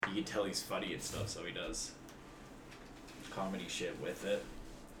You can tell he's funny and stuff, so he does comedy shit with it.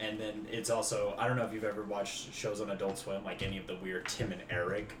 And then it's also, I don't know if you've ever watched shows on Adult Swim, like any of the weird Tim and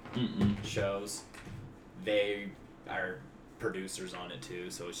Eric shows. They are producers on it too,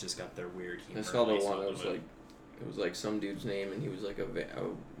 so it's just got their weird humor. I saw the one that was like, it was like some dude's name and he was like a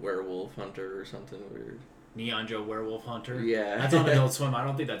werewolf hunter or something weird. Neon Joe Werewolf Hunter? Yeah. That's on Adult Swim. I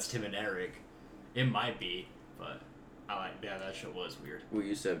don't think that's Tim and Eric. It might be, but that show was weird. We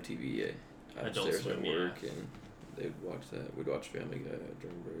used to have TV upstairs at work, and they'd watch that. We'd watch Family Guy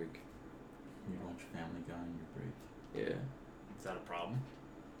during break. You'd watch Family Guy on your break? Yeah. Is that a problem?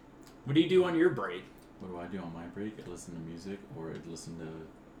 What do you do on your break? What do I do on my break? I listen to music or I listen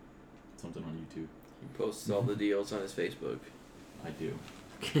to something on YouTube. He posts all the deals on his Facebook. I do.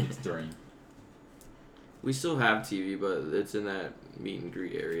 It's during. We still have TV, but it's in that meet and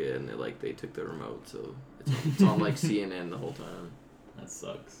greet area, and they took the remote, so it's on like CNN the whole time. That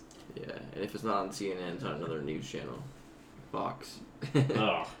sucks. Yeah, and if it's not on CNN, it's on another news channel, Fox.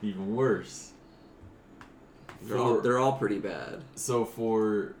 Ugh, even worse. They're all pretty bad. So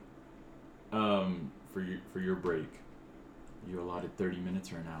for your break, you allotted 30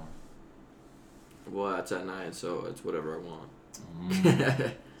 minutes or an hour? Well, that's at night, so it's whatever I want.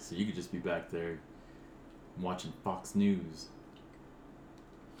 So you could just be back there watching Fox News.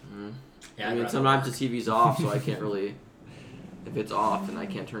 Yeah, I mean, sometimes the TV's off, so I can't really. If it's off, then I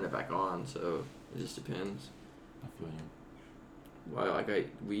can't turn it back on. So it just depends. I feel you. Well,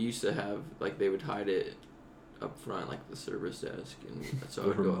 we used to have they would hide it up front, like the service desk, and so I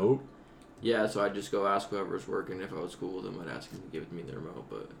would remote. go. Yeah, so I'd just go ask whoever was working if I was cool with them. I'd ask them to give me the remote,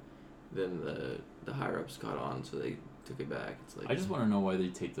 but then the higher ups caught on, so they took it back. It's like I just want to know why they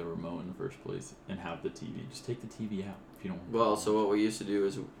take the remote in the first place and have the TV. Just take the TV out if you don't want. Well, so what we used to do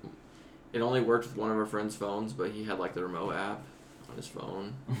is, it only worked with one of our friends' phones, but he had the remote app on his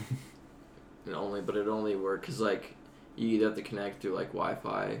phone. But it only worked because you either have to connect through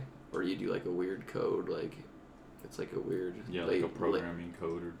Wi-Fi or you do a weird code it's a weird a programming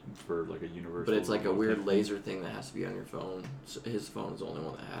code or for a universal. But it's a weird laser thing that has to be on your phone. So his phone is the only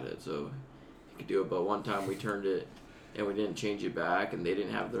one that had it, so he could do it. But one time we turned it and we didn't change it back, and they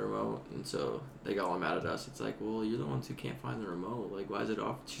didn't have the remote, and so they got all mad at us. It's well, you're the ones who can't find the remote. Why is it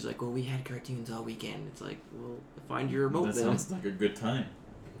off? She's well, we had cartoons all weekend. It's well, find your remote. That sounds like a good time.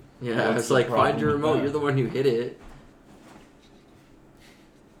 Yeah, it's find your remote. You're the one who hit it.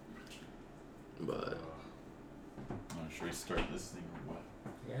 But should we start this thing or what?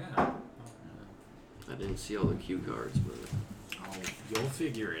 Yeah. I didn't see all the cue cards, but you'll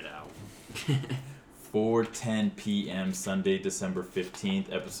figure it out. 4:10 p.m. Sunday, December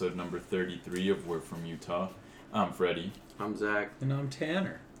 15th, episode number 33 of We're From Utah. I'm Freddie. I'm Zach. And I'm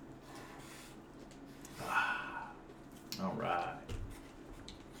Tanner. All right.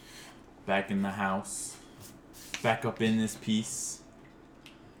 Back in the house. Back up in this piece.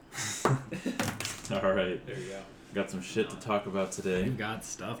 All right. There you go. Got some shit to talk about today. You got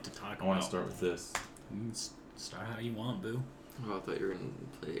stuff to talk about. I want to start with this. You can start how you want, boo. Oh, I thought you were going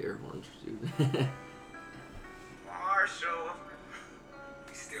to play air horns, dude. Marshall,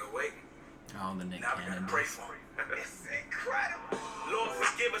 we still waiting. Oh, the Nick Now we Cannon. gotta pray for him. It's incredible. Lord,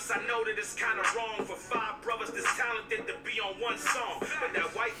 forgive us. I know that it's kind of wrong for five brothers this talented to be on one song. But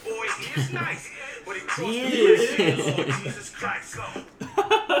that white boy, he is nice. But he crossed the Lord Jesus Christ.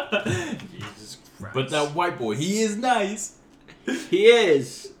 Jesus Christ. But that white boy, he is nice. He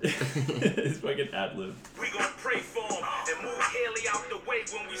is. It's fucking ad-lib. We gon' pray for him and move Haley out the way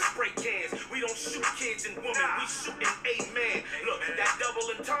when we spray cans. We don't shoot kids and women, we shoot an amen. Look, that double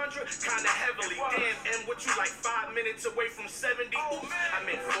entendre, kinda heavily. Damn, and what you 5 minutes away from 70? Ooh, I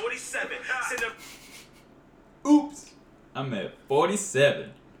meant 47. Send him Oops. I'm at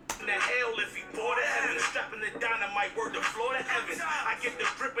 47. in the hell if he bought to heaven. Strapping the dynamite, word to floor to heaven. I get the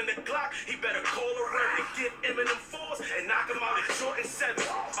grip in the Glock, he better call a reverend. Give Eminem 4s and knock him out at Jordan 7.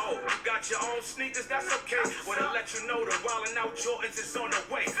 Oh, you got your own sneakers, that's okay. Wanna let you know the wildin' out Jordans is on the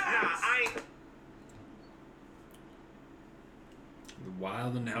way. Nah, I ain't. The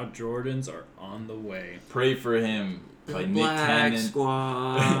Wild and Out Jordans are on the way. Pray for him by Nick Black Cannon.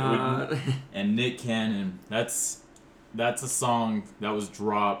 Squad. And Nick Cannon. That's a song that was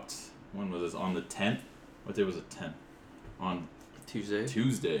dropped. When was this? On the 10th? What day was it? 10th. On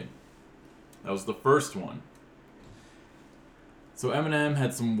Tuesday. That was the first one. So Eminem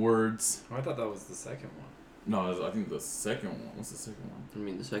had some words. Oh, I thought that was the second one. No, I think the second one. What's the second one? I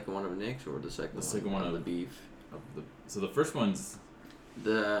mean, the second one of Nick's or the second one of the of- beef? So the first one's...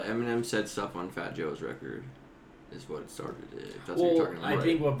 The Eminem said stuff on Fat Joe's record. is what started it. If that's what you're talking about. I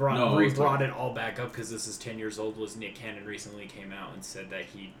think what No, brought it all back up, because this is 10 years old, was Nick Cannon recently came out and said that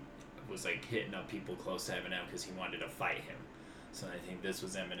he was like hitting up people close to Eminem because he wanted to fight him. So I think this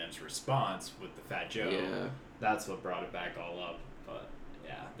was Eminem's response with the Fat Joe. Yeah. That's what brought it back all up. But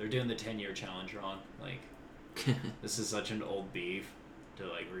yeah, they're doing the 10-year challenge wrong. Like, this is such an old beef to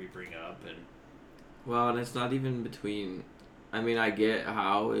like re-bring up. And well, and it's not even between. I mean, I get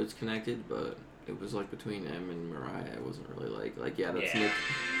how it was connected, but it was like between M and Mariah. It wasn't really like yeah, that's Nick.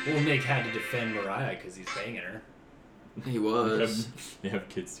 Well, Nick had to defend Mariah because he's banging her. He was. They have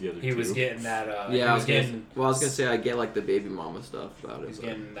kids together. He was getting that. Yeah, I was gonna say I get like the baby mama stuff about it. He's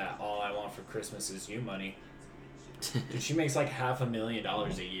getting that all I want for Christmas is you money. Dude, she makes like $500,000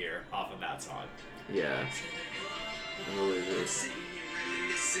 a year off of that song. Yeah. I believe it.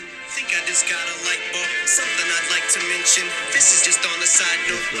 Think I just got a light bulb. Something I'd like to mention. This is just on a side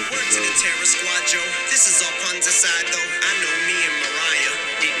note. Word to the Terror Squad, Joe. This is all puns aside, though. I know me and Mariah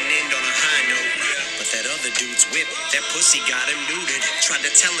didn't end on a high note. But that other dude's whip, that pussy got him neutered. Tried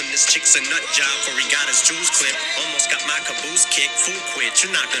to tell him this chick's a nut job before he got his jewels clipped. Almost got my caboose kicked. Fool quit,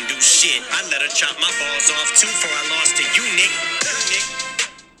 you're not gonna do shit. I let her chop my balls off too before I lost to you, Nick.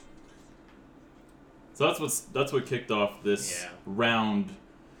 So that's what kicked off this round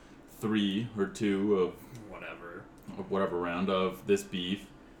 3 or 2 of whatever round of this beef.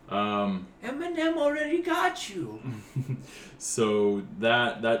 Eminem already got you. So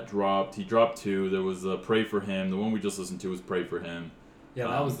that dropped. He dropped 2. There was Pray For Him. The one we just listened to was Pray For Him. Yeah,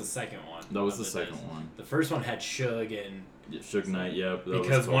 that was the second one. That was the second one. The first one had Suge and... Suge Knight, yeah.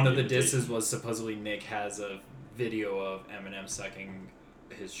 Because one of the disses was supposedly Nick has a video of Eminem sucking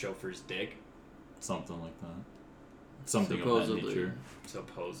his chauffeur's dick. Something like that. Something Supposedly. of that nature.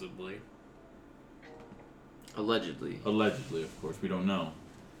 Supposedly. Allegedly. Allegedly, of course. We don't know.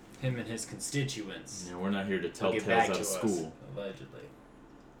 Him and his constituents. Yeah, we're not here to tell Get tales back out to of us, school. Allegedly.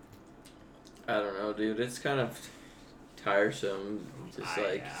 I don't know, dude. It's kind of tiresome. Just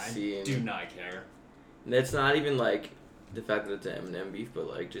seeing. I do not care. And it's not even like the fact that it's an Eminem beef, but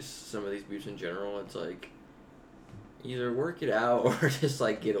like just some of these beefs in general. It's like either work it out or just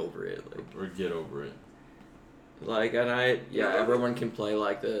like get over it. Like Or get over it. Like, and everyone can play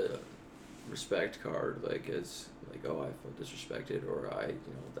like the respect card, like as like, oh, I felt disrespected, or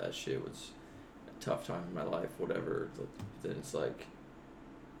that shit was a tough time in my life, whatever. Then it's like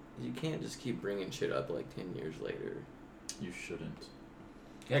you can't just keep bringing shit up like 10 years later. You shouldn't.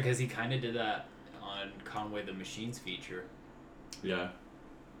 Yeah, because he kind of did that on Conway the Machine's feature. Yeah.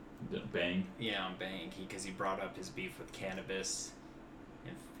 Bang. Yeah, on Bang. Because he brought up his beef with Cannabis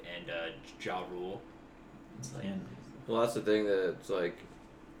and Ja Rule. It's like, well, that's the thing, that it's like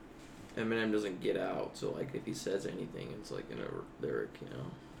Eminem doesn't get out, so like if he says anything, it's like in a lyric,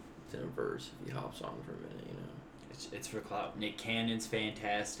 it's in a verse. If he hops on for a minute, It's for clout. Nick Cannon's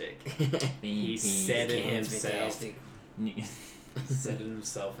fantastic. He said it himself. He said it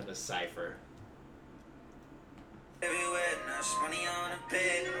himself in a cipher. Yeah,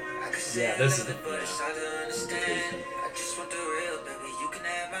 this is the I just want the real, baby. You can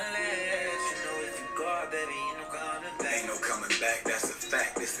have my legs. You know if you go out, baby, ain't no coming back. Ain't no coming back, that's a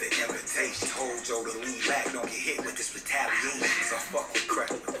fact. It's the invitation. Told Joe to lean back, don't get hit with this retaliation. So fuck with crack.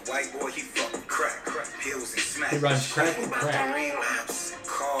 With the white boy, he fuck with crack. Pills and smack. He runs crack with crack. Relapse.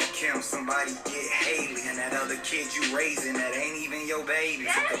 Call Kim, somebody get Haley. And that other kid you raising that ain't even your baby.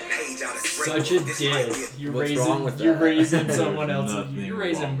 Took a page out of Such a diss. You're What's wrong with that? You're raising someone else. Nothing You're wrong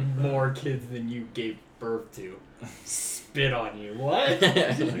raising with that. more kids than you gave birth to. Spit on you. What?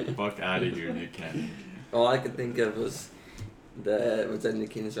 Like, fuck out of here, Nick Cannon. All I could think of was what's that Nick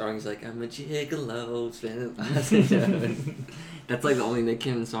Cannon song? He's like, I'm a gigolo, spinning. That's like the only Nick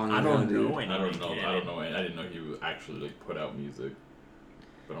Cannon song I don't know. I don't know. I didn't know he would actually like put out music,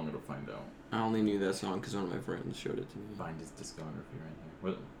 but I'm gonna find out. I only knew that song because one of my friends showed it to me. Find his discography right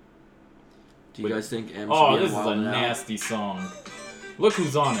there. What? Do you guys think M should Oh, be this is on a Wild Now? nasty song. Look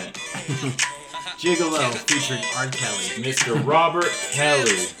who's on it. Gigolo featuring R. Kelly. Mr. Robert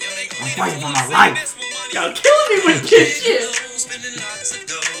Kelly. I'm fighting for my life. Y'all killing me with this shit.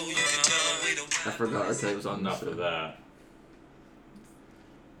 I forgot R. Kelly was on Enough this of show. that.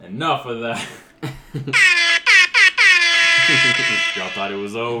 Enough of that. Y'all thought it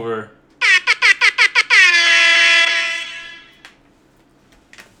was over.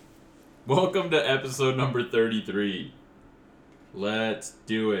 Welcome to episode number 33. Let's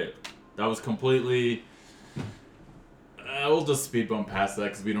do it. That was completely... we'll just speed bump past that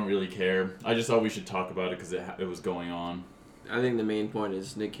because we don't really care. I just thought we should talk about it because it was going on. I think the main point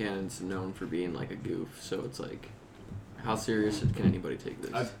is Nick Cannon's known for being like a goof, so it's like, how serious can anybody take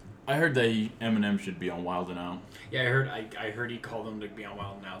this? I heard that Eminem should be on Wildin' Out. Yeah, I heard he called them to be on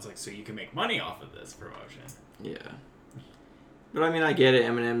Wild Now. It's like, so you can make money off of this promotion. Yeah. But I mean, I get it.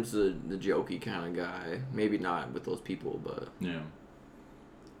 Eminem's the jokey kind of guy. Maybe not with those people, but yeah.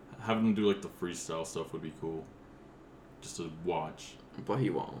 Having him do like the freestyle stuff would be cool. Just to watch. But he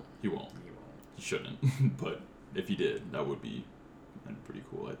won't. He won't. He shouldn't. But if he did, that would be pretty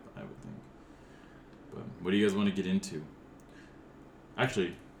cool, I would think. But what do you guys want to get into?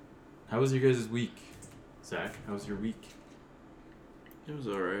 Actually, how was your guys' week? Zach, how was your week? It was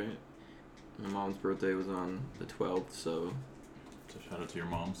alright. My mom's birthday was on the 12th, so shout out to your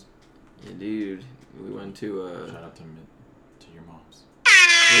moms. Yeah, dude. We went to shout out to your moms.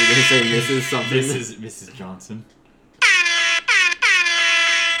 Were you gonna say Mrs. something? Mrs. Johnson.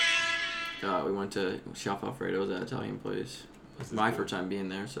 We went to Chef Alfredo's, that Italian place. It was my first time being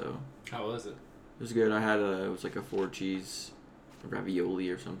there, so. How was it? It was good. I had it was like a 4-cheese ravioli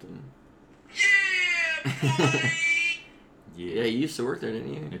or something. Yeah, Yeah, you used to work there,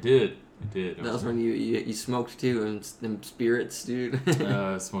 didn't you? I did. That was when you smoked too, and them spirits, dude.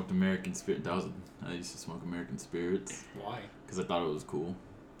 Smoked American Spirit. I used to smoke American Spirits. Why? Because I thought it was cool.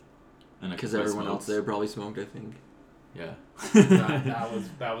 Because everyone else there probably smoked, I think. Yeah. that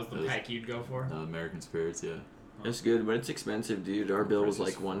was the pack you'd go for? American Spirits, yeah. It's good, but it's expensive, dude. Our bill was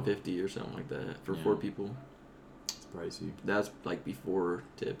like $150 or something like that for 4 people. It's pricey. That's like before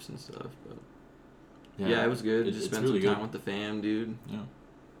tips and stuff, but yeah, it was good. Just spent really some time with the fam, dude. Yeah.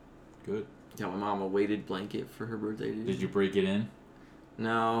 Good. Got my mom a weighted blanket for her birthday, dude. Did you break it in?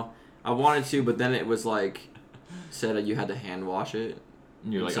 No, I wanted to, but then it was like said that you had to hand wash it.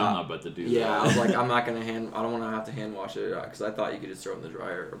 And you're like, I'm not about to do that. Yeah, I was like, I'm not gonna I don't want to have to hand wash it because I thought you could just throw it in the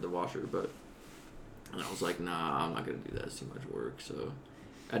dryer or the washer, but and I was like, nah, I'm not gonna do that. It's too much work. So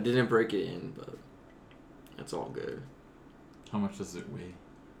I didn't break it in, but it's all good. How much does it weigh?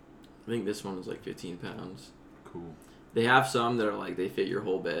 I think this one was like 15 pounds. Cool. They have some that are like they fit your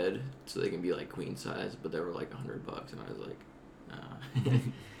whole bed, so they can be like queen size, but they were like $100, and I was like, nah.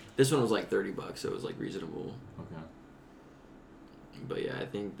 This one was like $30, so it was like reasonable. Okay. But yeah, I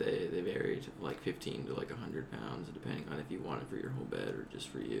think they varied like 15 to like 100 pounds, depending on if you want it for your whole bed or just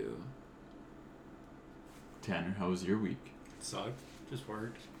for you. Tanner, how was your week? Sucked. Just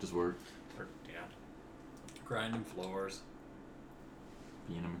worked. Yeah. Grinding floors.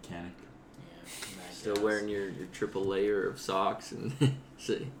 Being a mechanic. Yeah. Still wearing your triple layer of socks and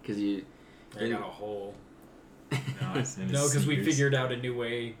because you. I got a hole. No, In his because we sneakers. figured out a new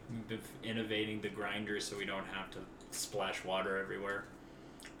way of innovating the grinder so we don't have to splash water everywhere.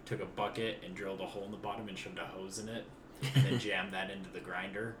 Took a bucket and drilled a hole in the bottom and shoved a hose in it, and then jammed that into the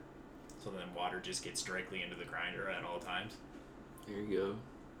grinder, so then water just gets directly into the grinder at all times. There you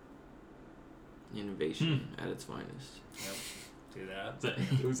go. Innovation at its finest. Yep. Do that.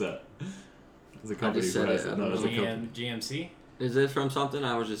 Who's that? It's a company. just said it. I don't know. GMC? Is it from something?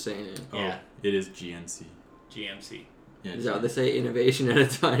 I was just saying it. Yeah. It is GNC. GMC. Yeah, Is that what they say? Innovation at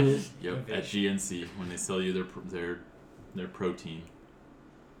its finest. Yep, at GNC when they sell you their protein.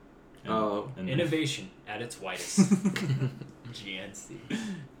 And Innovation at its widest. GNC.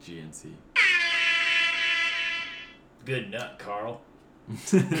 GNC. Good nut, Carl.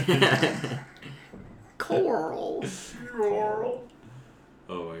 Coral.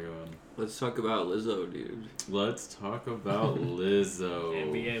 Oh my god. Let's talk about Lizzo, dude. Let's talk about Lizzo.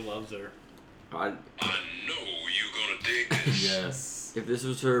 NBA loves her. I know you gonna dig this. Yes. If this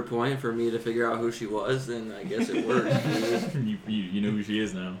was her point for me to figure out who she was, then I guess it worked. Dude. you know who she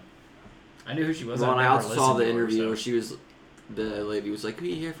is now. I knew who she was. Well, I I also saw the interview so. where she was, the lady was like, "Who are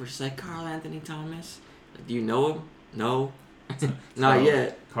you here for?" She's like, "Carl Anthony Thomas." Like, do you know him? No. Not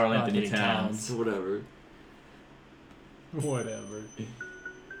yet. Carl Anthony Towns. Whatever. Whatever.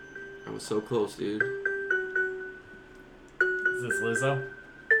 I was so close, dude. Is this Lizzo?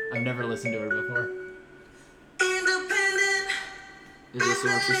 I've never listened to her before. Independent. Is this the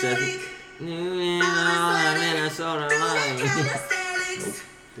one she said? Minnesota line. Nope.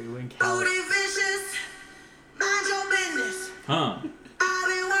 Doing Booty Cali. vicious. Mind your business. Huh. I've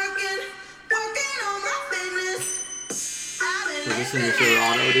been working on my business. I've been Was this in the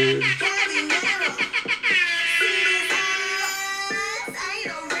Serato, dude? heavy metal. Ain't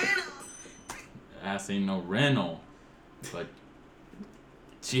no rental. Ass ain't no rental. But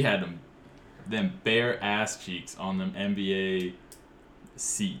she had them bare ass cheeks on them NBA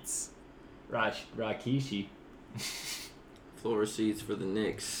seats. Rakishi. Floor seats for the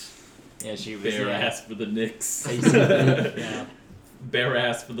Knicks. Yeah, she was. Bare ass for the Knicks. Yeah. Bare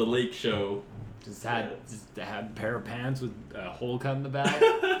ass for the Lake Show. Just had a pair of pants with a hole cut in the back.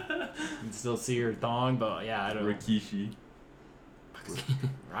 You can still see her thong, but yeah, I don't. Rikishi.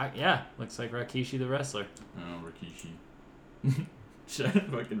 Right? Yeah, looks like Rikishi the wrestler. Oh, Rikishi.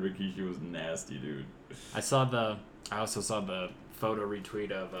 Fucking Rikishi was nasty, dude. I also saw the photo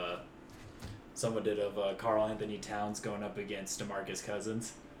retweet of someone did of Karl Anthony Towns going up against DeMarcus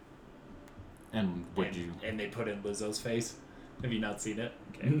Cousins. And And they put in Lizzo's face. Have you not seen it?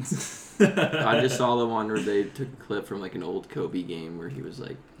 Okay. I just saw the one where they took a clip from like an old Kobe game where he was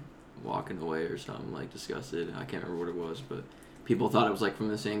like walking away or something, like disgusted. I can't remember what it was, but people thought it was like from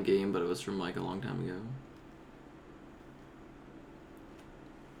the same game, but it was from like a long time ago.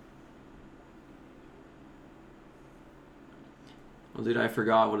 Well, dude, I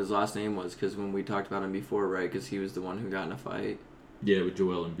forgot what his last name was because when we talked about him before, right? Because he was the one who got in a fight. Yeah, with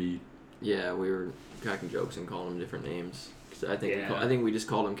Joel Embiid. Yeah, we were cracking jokes and calling him different names. Cause I think we just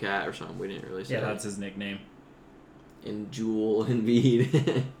called him Cat or something. We didn't really say. Yeah, that's his nickname. And Joel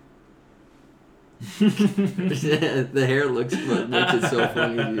Embiid. The hair makes it so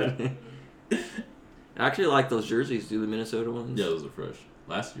funny, dude. I actually like those jerseys, dude, the Minnesota ones. Yeah, those are fresh.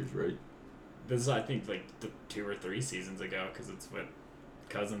 Last year's, right? This is, I think, like 2 or 3 seasons ago, because it's with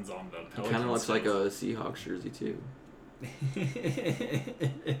Cousins on the Pelicans. It kind of looks like a Seahawks jersey, too.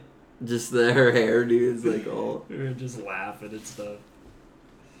 Just her hair, dude, is like all... We're just laughing and stuff.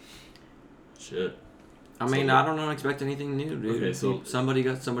 Shit. I mean, I don't expect anything new, dude. Okay, so... Somebody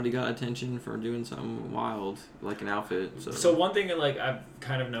got attention for doing something wild, like an outfit, So one thing that, like, I've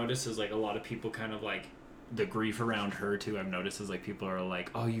kind of noticed is, like, a lot of people kind of, like... The grief around her, too, I've noticed is, like, people are like,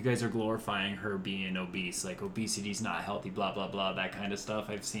 oh, you guys are glorifying her being obese. Like, obesity's not healthy, blah, blah, blah. That kind of stuff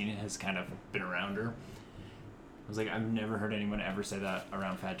I've seen has kind of been around her. I was like, I've never heard anyone ever say that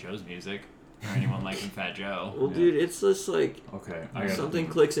around Fat Joe's music. Or anyone liking Fat Joe. Well, dude, it's just, like... Okay. Something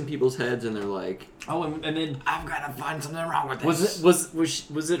clicks in people's heads, and they're like... Oh, and then... I've got to find something wrong with this.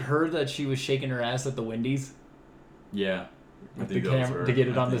 Was it her that she was shaking her ass at the Wendy's? Yeah. I think that was her. To get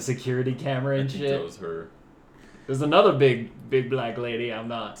it on the security camera and shit? That was her. There's another big black lady. I'm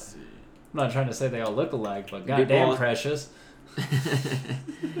not trying to say they all look alike, but goddamn precious.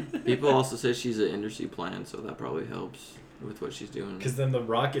 People also say she's an industry plant, so that probably helps with what she's doing. Because then the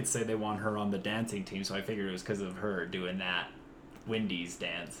Rockets say they want her on the dancing team, so I figured it was because of her doing that Wendy's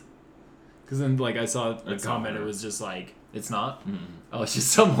dance. Because then, like, I saw the comment, it was just like, it's not? Mm-hmm. Oh, it's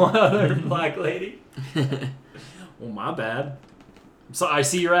just some other black lady? Well, my bad. So I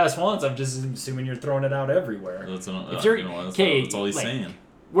see your ass once. I'm just assuming you're throwing it out everywhere. That's all he's saying.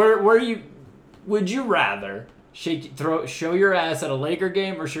 Where you would you rather show your ass at a Laker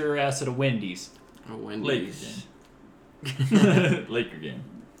game or show your ass at a Wendy's? A Wendy's. Laker game.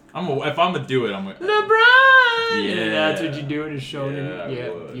 If I'm gonna do it, I'm gonna LeBron. Yeah, and that's what you're doing is showing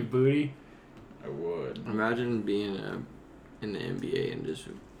your booty. I would. Imagine being in the NBA and just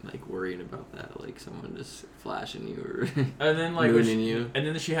like worrying about that, like someone just flashing you or and then like you. And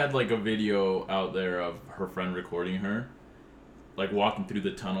then she had like a video out there of her friend recording her, like walking through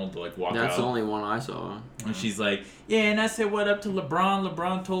the tunnel to like walk out. That's the only one I saw. And she's like, yeah, and I said what up to LeBron.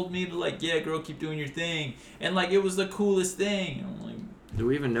 LeBron told me to like, yeah, girl, keep doing your thing, and like it was the coolest thing. And I'm like, do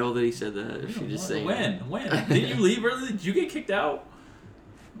we even know that he said that? If she just saying when did you leave early? Did you get kicked out?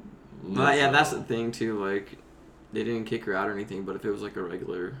 But yeah, that's the thing too. Like, they didn't kick her out or anything. But if it was like a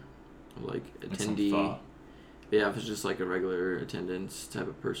regular, like attendee, yeah, if it's just like a regular attendance type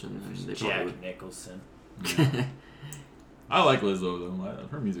of person, then they Jack probably Nicholson. Yeah. I like Lizzo though.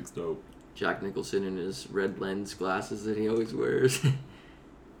 Her music's dope. Jack Nicholson in his red lens glasses that he always wears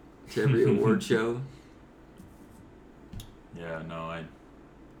to every award show. Yeah, no, I.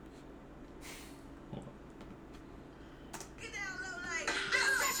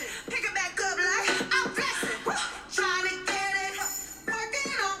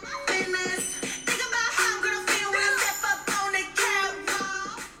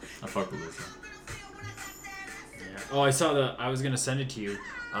 Fuck with this. Yeah. Oh, I was gonna send it to you.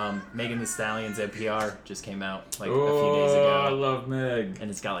 Megan Thee Stallion's NPR just came out like a few days ago. I love Meg. And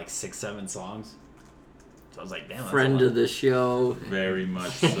it's got like 6-7 songs. So I was like, damn. Friend of the show. Very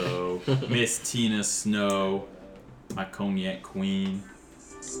much so. Miss Tina Snow, my cognac queen.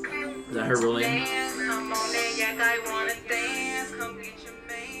 Is that her real name?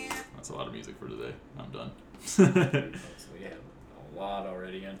 That's a lot of music for today. I'm done. So we have a lot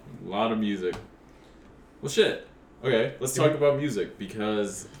already in. A lot of music. Well, shit. Okay, let's talk about music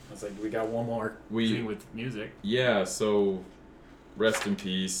because... I was like, we got one more thing with music. Yeah, so rest in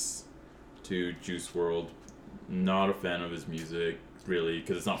peace to Juice WRLD. Not a fan of his music, really,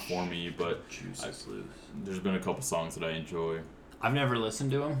 because it's not for me, but there's been a couple songs that I enjoy. I've never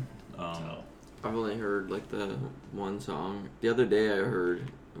listened to him. I've only heard like the one song. The other day I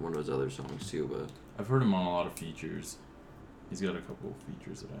heard one of his other songs too, but... I've heard him on a lot of features. He's got a couple of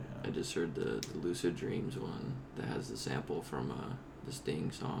features that I I have. just heard the Lucid Dreams one that has the sample from the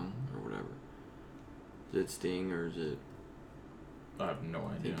Sting song or whatever. Is it Sting or is it? I have no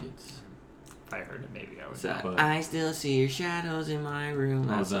I idea. think it's. If I heard it, maybe I would. It's that, But- I still see your shadows in my room. Oh,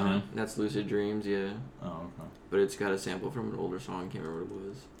 That is that song. him? That's Lucid Dreams, yeah. Oh, okay. But it's got a sample from an older song. Can't remember what it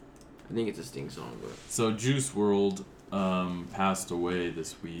was. I think it's a Sting song, but So Juice WRLD passed away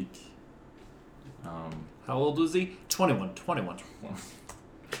this week. How old was he? 21. 21.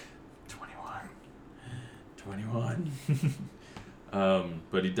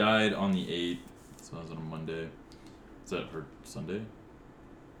 But he died on the 8th, so that was on a Monday. Is that her Sunday?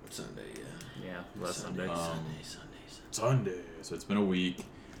 Sunday, yeah. Yeah, last Sunday. Sunday. So it's been a week.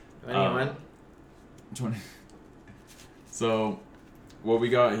 Anyone? 20. So, what we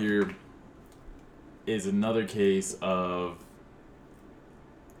got here is another case of,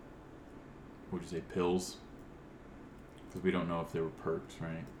 what'd you say, pills? Because we don't know if they were perks,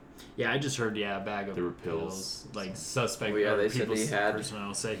 right? Yeah, I just heard, a bag of There were pills. Like, suspect Oh, yeah, or they said people's he had-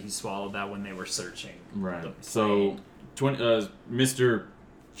 personnel said he swallowed that when they were searching. Right. the So, plane. Mr.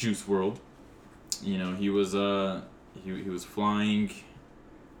 Juice WRLD, he was flying,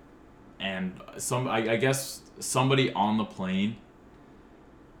 and I guess somebody on the plane,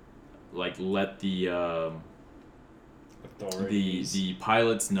 like, let the Authorities.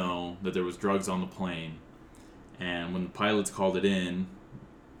 pilots know that there was drugs on the plane, and when the pilots called it in,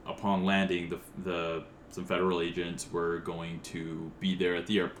 upon landing, some federal agents were going to be there at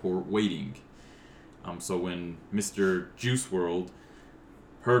the airport waiting. So when Mr. Juice WRLD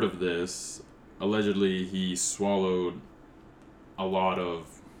heard of this, allegedly he swallowed a lot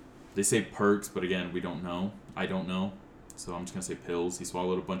of, they say perks, but again, we don't know. I don't know. So I'm just going to say pills. He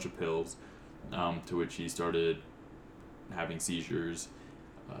swallowed a bunch of pills, to which he started having seizures,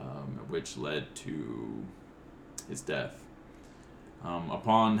 which led to his death.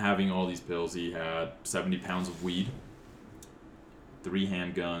 Upon having all these pills, he had 70 pounds of weed, 3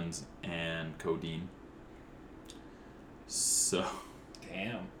 handguns, and codeine. So,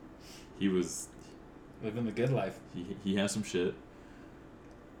 Damn. he was, Living the good life. he has some shit.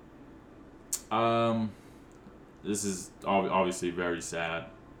 This is obviously very sad.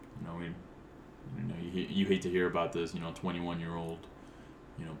 You hate to hear about this, 21-year-old,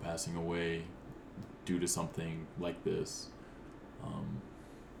 passing away due to something like this.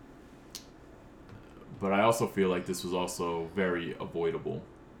 But I also feel like this was also very avoidable.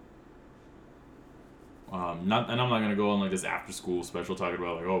 I'm not gonna go on like this after school special talking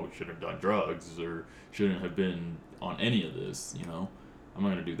about like, oh, we shouldn't have done drugs or shouldn't have been on any of this. I'm not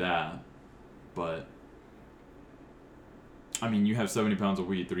gonna do that. But I mean, you have 70 pounds of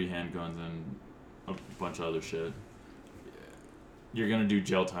weed, 3 handguns, and a bunch of other shit. You're gonna do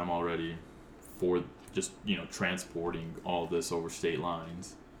jail time already for just transporting all this over state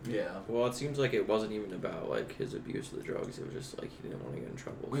lines. Yeah. Well, it seems like it wasn't even about like his abuse of the drugs. It was just like he didn't want to get in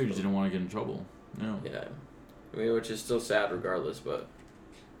trouble. Well, he just didn't want to get in trouble. Yeah. Yeah. I mean, which is still sad regardless, but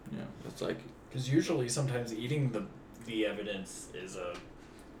Yeah. it's like Because usually, sometimes eating the evidence is a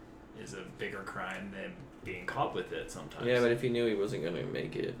bigger crime than being caught with it. Sometimes. yeah, but if he knew he wasn't gonna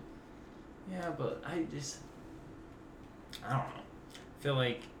make it, Yeah, but I don't know. I feel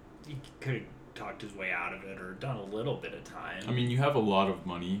like he could have talked his way out of it or done a little bit of time. I mean, you have a lot of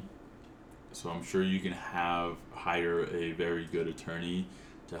money, so I'm sure you can hire a very good attorney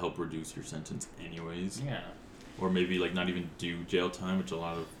to help reduce your sentence anyways. Yeah. Or maybe like not even do jail time, which a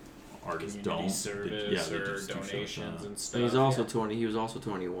lot of artists Community don't. service they or just do donations stuff, and and stuff. he's also yeah. 20. He was also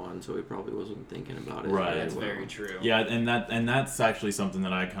 21, so he probably wasn't thinking about it. Right. That's well. very true. Yeah, and that's actually something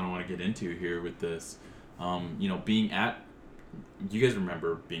that I kind of want to get into here with this. Being at, you guys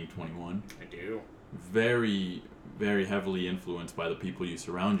remember being 21? I do. Very, very heavily influenced by the people you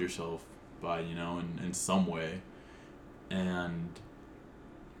surround yourself by, in some way. And,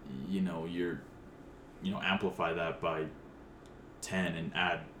 you're, amplify that by 10 and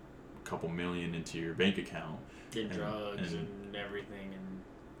add a couple million into your bank account. Get And- drugs and- and everything and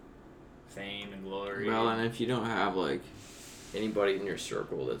fame and glory. Well, and if you don't have like anybody in your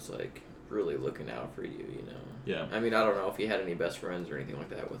circle that's like really looking out for you, Yeah. I mean, I don't know if he had any best friends or anything like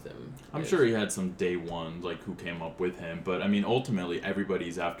that with him. I'm sure he had some day one, like, who came up with him. But, I mean, ultimately,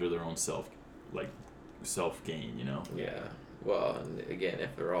 everybody's after their own self-gain, Yeah. Well, and again,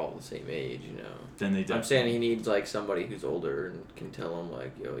 if they're all the same age, Then they definitely... I'm saying he needs like somebody who's older and can tell him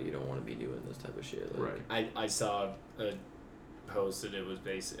like, yo, you don't want to be doing this type of shit. Like, Right. I saw a post that it was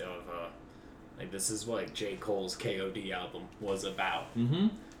based of like this is what J. Cole's KOD album was about. Mm-hmm.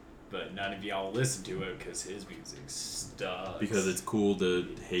 But none of y'all listen to it because his music sucks. Because it's cool to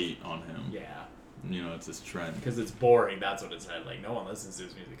hate on him. Yeah. You know, it's this trend. Because it's boring, that's what it said. Like, no one listens to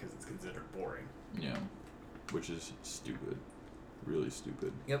his music because it's considered boring. Yeah. Which is stupid. Really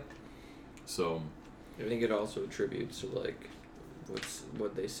stupid. Yep. So... I think it also attributes to, like,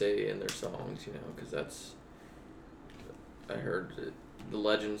 what they say in their songs, you know, because that's... I heard the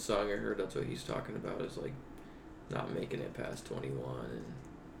Legend song I heard, that's what he's talking about, is, like, not making it past 21, and...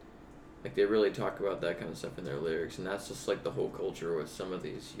 Like, they really talk about that kind of stuff in their lyrics, and that's just, like, the whole culture with some of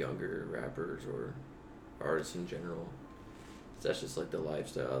these younger rappers or artists in general. That's just, like, the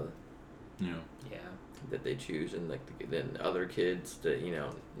lifestyle that they choose, and, like, then other kids that, you know,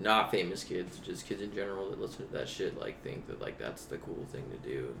 not famous kids, just kids in general that listen to that shit, like, think that, like, that's the cool thing to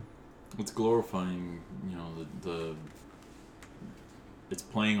do. It's glorifying, you know, the it's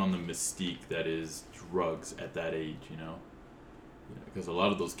playing on the mystique that is drugs at that age, you know? Because a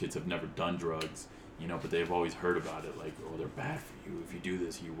lot of those kids have never done drugs, you know, but they've always heard about it, like, oh, they're bad for you. If you do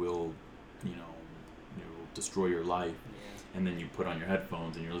this, you will, you will destroy your life. Yeah. And then you put on your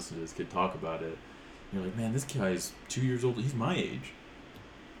headphones and you're listening to this kid talk about it. You're like, man, this guy's 2 years old. He's my age.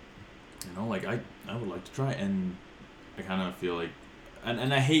 You know, like, I would like to try. And I kind of feel like,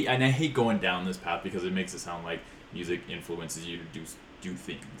 and I hate going down this path because it makes it sound like music influences you to do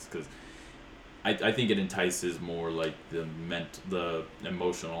things. Because I think it entices more like the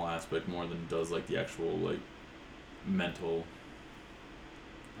emotional aspect more than it does like the actual like mental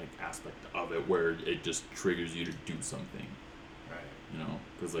like aspect of it, where it just triggers you to do something. Right. You know,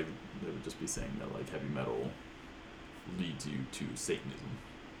 because like they would just be saying that like heavy metal leads you to Satanism.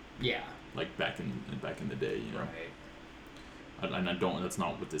 Yeah. Like back in the day, you know. Right. And I don't. That's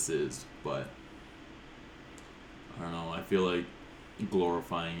not what this is, but I don't know. I feel like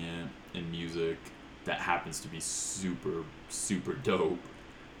glorifying it in music that happens to be super super dope,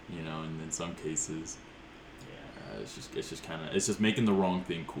 you know, and in some cases it's just making the wrong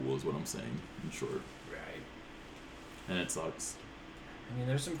thing cool is what I'm saying in short. Right. And it sucks. I mean,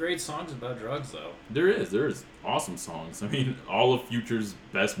 there's some great songs about drugs though. There is awesome songs. I mean, all of Future's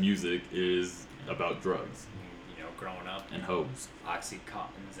best music is about drugs. You know, growing up and hoes.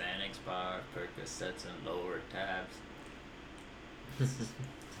 Oxycontin, Xanax bar, Percocets, and lower tabs.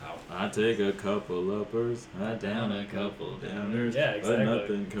 I take a couple uppers, I down a couple downers. Yeah, exactly. But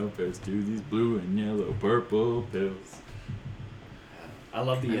nothing compares to these blue and yellow purple pills. I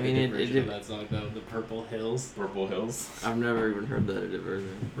love the edited version of that song though, the Purple Hills. Purple Hills. I've never even heard the edited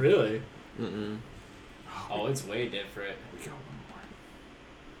version. Really? Mm-mm. Oh, it's way different. We got one more.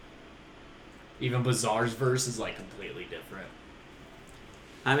 Even Bizarre's verse is like completely different.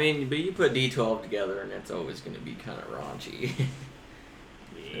 I mean, but you put D12 together and it's always going to be kind of raunchy.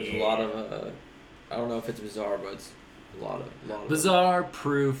 There's a lot of, I don't know if it's Bizarre, but it's a lot of Bizarre,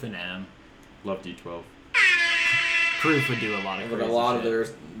 Proof, and M. Love D12. Proof would do a lot of but crazy a lot shit.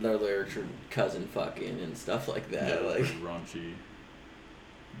 of their lyrics are cousin fucking and stuff like that. Yeah, like pretty raunchy.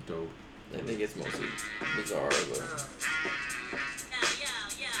 Dope. I think it's mostly Bizarre, but...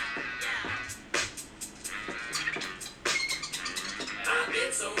 I've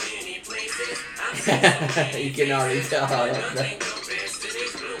been so many places. You can already tell how I love that.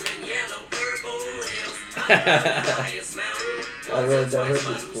 I really don't heard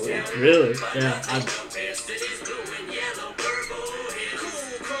this before. Really? Yeah.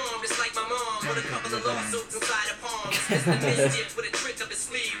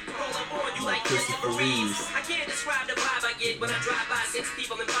 Christopher Reeves. I can't describe the vibe I get when I drive by 6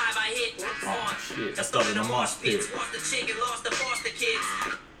 people and 5 I hit. Oh shit. I started a mosh pit. Lost the chick and lost the foster kids.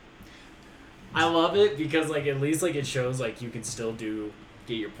 I love it because like at least like it shows like you can still get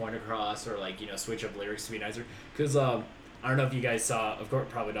your point across or like, you know, switch up lyrics to be nicer. Because I don't know if you guys saw, of course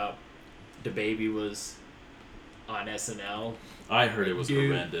probably not, DaBaby was on SNL. I heard it was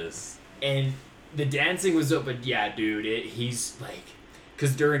horrendous. And the dancing was up, but yeah, dude, he's like,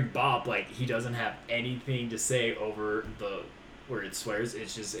 because during Bop, like, he doesn't have anything to say over where it swears.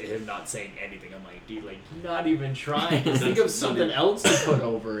 It's just him not saying anything. I'm like, dude, like, not even trying. Just think of something else to put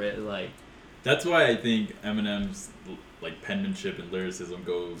over it, like. That's why I think Eminem's like penmanship and lyricism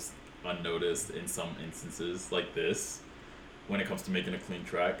goes unnoticed in some instances like this when it comes to making a clean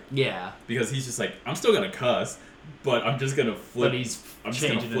track. Yeah. Because he's just like, I'm still gonna cuss, but I'm just gonna flip. But he's I'm just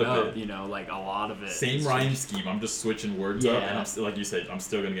changing gonna flip it up, you know, like a lot of it. Same rhyme scheme. I'm just switching words up, and Yeah. I'm still, like you said, I'm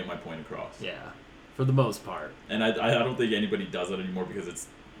still gonna get my point across. Yeah, for the most part. And I don't think anybody does that anymore because it's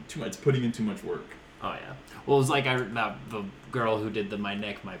too much. It's putting in too much work. Oh yeah. Well, it was like the girl who did the My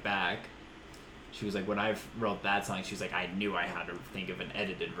Neck, My Back. She was like, when I wrote that song, she was like, I knew I had to think of an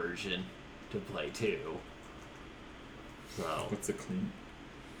edited version to play too. So. What's a clean?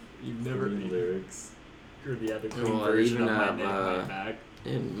 You've never lyrics. Or the other clean Well, version even of My Neck, My Back.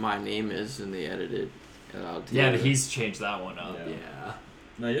 and My Name Is, and they edited it out. Yeah, he's changed that one up. Yeah.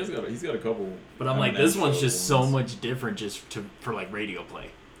 No, he's got a couple. But I'm like, this one's just so much different for like radio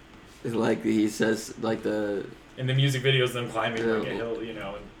play. It's like he says like the. In the music videos, them climbing like a hill, you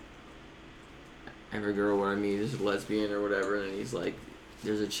know. And every girl what I meet is a lesbian or whatever, and he's like,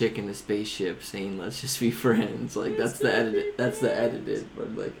 there's a chick in a spaceship saying let's just be friends. Like that's the edited,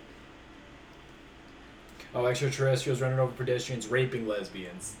 but like. Oh, extraterrestrials running over pedestrians, raping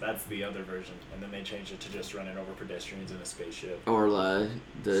lesbians. That's the other version, and then they changed it to just running over pedestrians in a spaceship. Or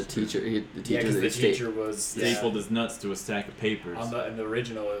the teacher. Yeah, because the teacher was stapled his nuts to a stack of papers. In the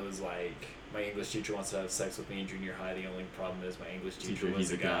original, it was like, my English teacher wants to have sex with me in junior high. The only problem is my English teacher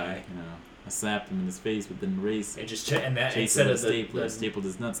was a guy. You know, I slapped him in his face with an eraser. And just and that instead of stapled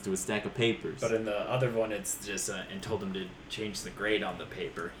his nuts to a stack of papers. But in the other one, it's just and told him to change the grade on the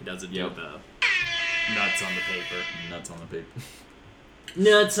paper. He doesn't do the nuts on the paper. Nuts on the paper.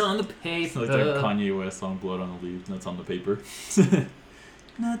 Nuts on the paper. Like that Kanye West song, "Blood on the Leaves." Nuts on the paper.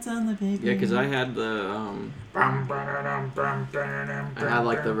 Nuts on the paper. Yeah, because I had the I had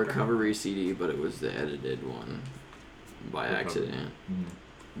like the recovery CD, but it was the edited one by accident.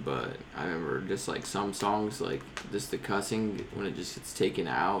 But I remember just like some songs, like just the cussing when it just gets taken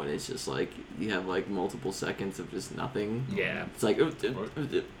out, and it's just like you have like multiple seconds of just nothing. Yeah, it's like.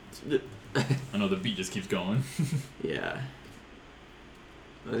 I know the beat just keeps going. Yeah.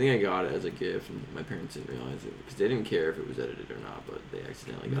 I think I got it as a gift, and my parents didn't realize it because they didn't care if it was edited or not, but they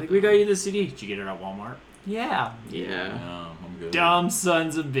accidentally got it. Like, we got you the CD. Did you get it at Walmart? Yeah. Yeah. I'm good. Dumb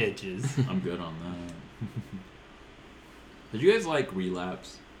sons of bitches. I'm good on that. Did you guys like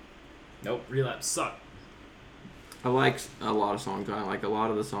Relapse? Nope, Relapse sucked. I like a lot of songs. I like a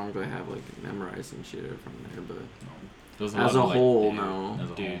lot of the songs I have like memorized and shit from there, but as a whole, no.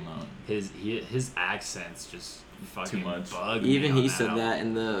 His accents just fucking bug Even me he on said that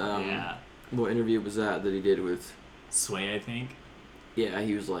in the what interview was that he did with Sway, I think. Yeah,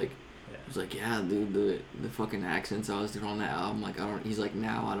 he was like, yeah, dude, the fucking accents I was doing on that album, like he's like,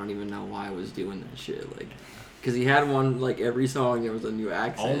 now I don't even know why I was doing that shit, like, because he had one like every song there was a new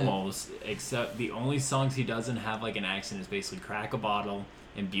accent. Almost, except the only songs he doesn't have like an accent is basically "Crack a Bottle"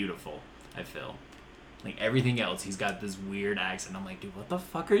 and "Beautiful." I feel. Like, everything else, he's got this weird accent. I'm like, dude, what the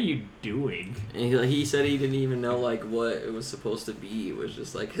fuck are you doing? And he said he didn't even know, like, what it was supposed to be. It was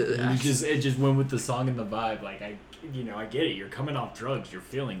just, like... It just went with the song and the vibe. Like, I get it. You're coming off drugs. You're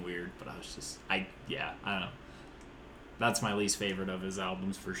feeling weird. But I was just... I don't know. That's my least favorite of his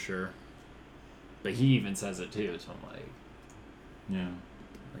albums, for sure. But he even says it, too. So I'm like... Yeah.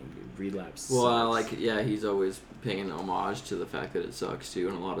 Like, Relapse Well, he's always paying homage to the fact that it sucks, too,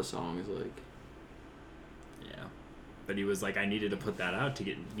 in a lot of songs, like... But he was like, I needed to put that out to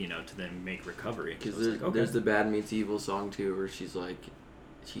get, to then make Recovery. Because there's the Bad Meets Evil song, too, where she's like,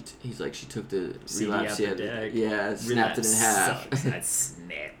 he's like, she took the Relapse, snapped it in half. That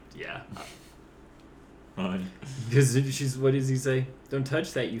snapped, yeah. Because what does he say? Don't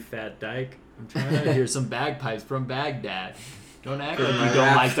touch that, you fat dyke. I'm trying to hear some bagpipes from Baghdad. Don't act like you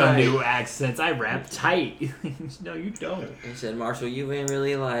don't like the new accents. I rap tight. No, you don't. He said, Marshall, you ain't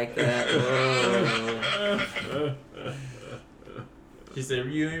really like that. She said,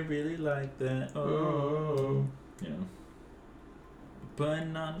 you ain't really like that. Oh. Yeah.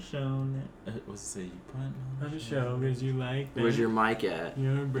 Putting on a show. What's it say? You putting on a show because you like that. Where's your mic at?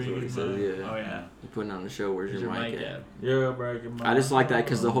 You're breaking what he says, yeah. Oh, yeah. You're putting on a show. Where's your mic at? You're breaking my I just like that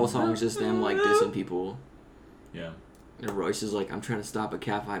because the whole song is just them, like, dissing people. Yeah. And Royce is like, I'm trying to stop a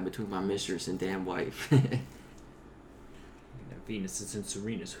catfight between my mistress and damn wife. Venus and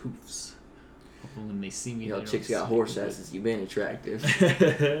Serena's hoofs. When they see me, chicks got horse asses. You been attractive.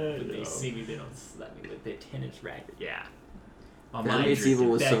 When they see me, they don't slap me with their tennis racket. Yeah. Bad Meets Evil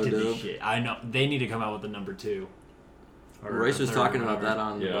was so dope. I know. They need to come out with the number 2. Royce was talking about that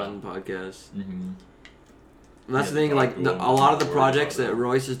on the Button podcast. Mm-hmm. And that's the thing, like, a lot of the projects that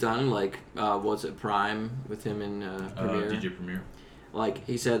Royce has done, like, Prime with him in Premiere? DJ Premiere. Like,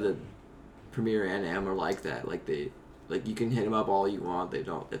 he said that Premiere and M are like that. Like, you can hit them up all you want.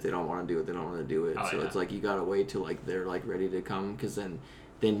 If they don't want to do it, they don't want to do it. It's like, you gotta wait till, like, they're, like, ready to come, because then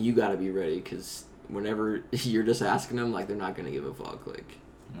you gotta be ready, because whenever you're just asking them, like, they're not gonna give a fuck, like...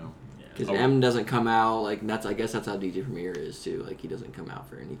 No. Because M doesn't come out, like, I guess that's how DJ Premiere is, too. Like, he doesn't come out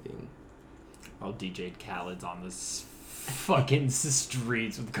for anything. I'll DJ Khaled's on this fucking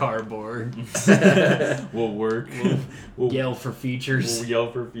streets with cardboard. We'll work. We'll yell for features. We'll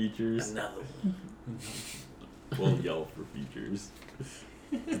yell for features. Another one. We'll yell for features.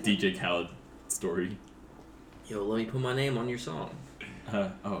 The DJ Khaled story. Yo, let me put my name on your song.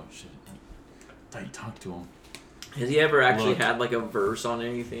 Oh, shit. I thought you talked to him. Has he ever actually had like a verse on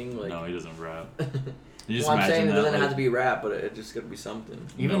anything? Like, no, he doesn't rap. Well, I'm saying it doesn't have to be rap, but it just got to be something.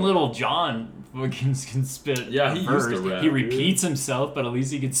 Even Little John can spit. Yeah, he verse. used to rap. He repeats himself, but at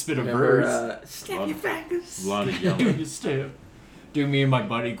least he can spit a verse. Snap your fingers. A lot of yelling. Dude, me and my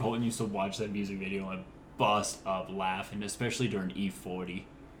buddy Colton used to watch that music video and bust up laughing, especially during E40.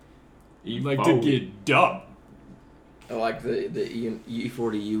 Like to get dumb. Oh, like the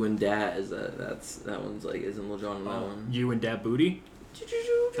E40 you and Dat is that one's like isn't Lil Jon on that one? You and Dat Booty?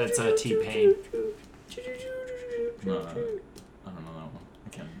 That's T-Pain. No, I don't know that one. I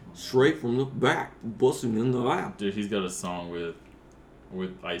can't remember. Straight from the back, busting in the lap. Dude, he's got a song with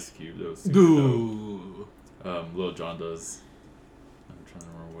Ice Cube that was super dope. Lil Jon does. I'm trying to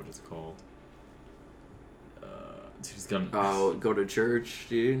remember what it's called. Dude, he's got. Go to church,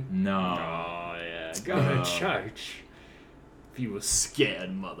 dude. No. Oh yeah, go to church. If you was scared,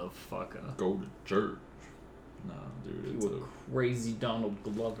 motherfucker. Go to church. No, dude, it's You a crazy Donald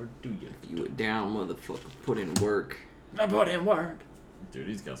Glover, do you? You were down, motherfucker. Put in work. I put in work. Dude,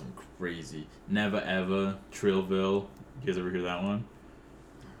 he's got some crazy. Never Ever, Trillville. You guys ever hear that one?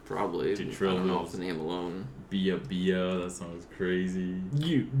 Probably. Dude, I don't know off the name alone. Bia, that song is crazy.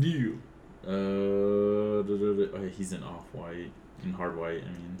 You. He's in Off-White. In Hard White,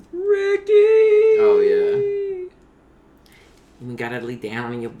 I mean. Ricky! Oh, yeah. You gotta lay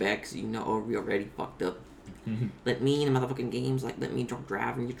down on your back so you know you're already fucked up. Let me in the motherfucking games, like, let me drunk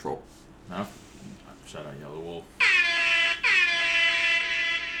drive in your truck. Shout out Yellow Wolf.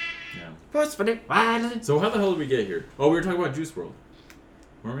 Yeah. So how the hell did we get here? Oh, we were talking about Juice WRLD.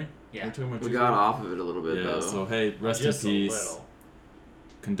 Weren't we? Yeah. We were talking about We Juice got WRLD? off of it a little bit, though. So, hey, rest Just in a peace. little.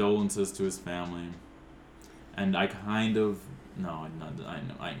 Condolences to his family. And I kind of... No, I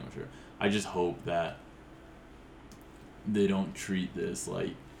know, sure. I just hope that they don't treat this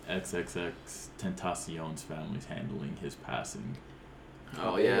like XXX Tentacion's family's handling his passing.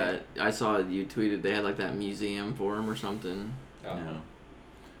 Oh, yeah. I saw you tweeted they had, like, that museum for him or something. Oh. Yeah.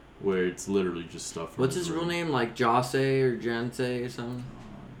 Where it's literally just stuff from What's his real name? Like, Jose or Jensei or something?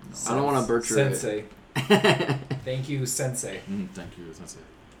 No. I don't want to butcher Sensei. it. Thank you, Sensei. Thank you, Sensei.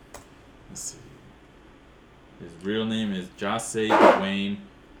 Let's see. His real name is Jose Dwayne.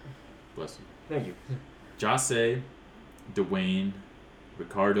 Bless you. Thank you. Jose Dwayne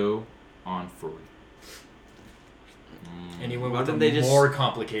Ricardo Onfroy. Anyone Why with a didn't they just- more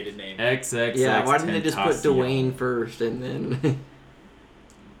complicated name. XXX. Yeah, why didn't they just put Tentacion. Dwayne first and then...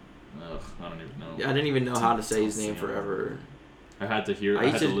 Ugh, I don't even know. I didn't even know how to say his name forever. I had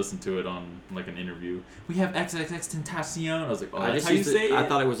to listen to it on like an interview. We have XXX Tentacion. I was like, oh, that's how you say it? I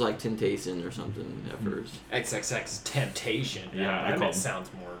thought it was like Temptation or something at first. XXX Temptation. Yeah, that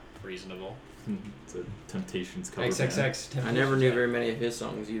sounds more reasonable. It's a Temptations cover band. XXX Temptation. I never knew very many of his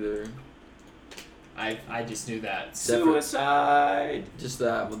songs either. I just knew that. Suicide. Just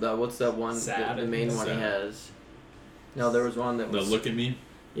that. What's that one? Sad The main one he has. No, there was one that was. Look at Me.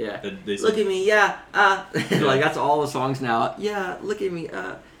 Yeah. They Look at me, yeah. Like that's all the songs now. Yeah, look at me,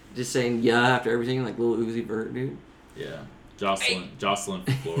 just saying yeah after everything, like Lil Uzi Vert, dude. Yeah. Jocelyn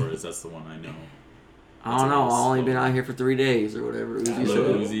Flores. That's the one I know. I don't know. I've only been out here for 3 days or whatever. Uzi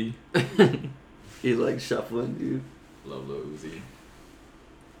Lil said. Uzi. He's like shuffling, dude. Love Lil Uzi.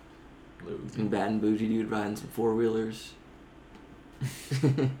 Lil Uzi. And bad and bougie, dude, riding some 4-wheelers.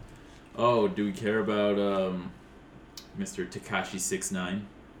 Oh, do we care about Mr. Tekashi 6ix9ine?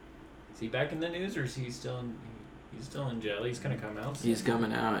 Is he back in the news, or is he still in? He's still in jail. He's gonna come out soon. He's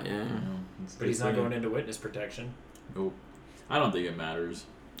coming out, yeah. But he's not going into witness protection. Nope. I don't think it matters.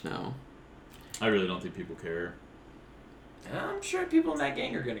 No. I really don't think people care. I'm sure people in that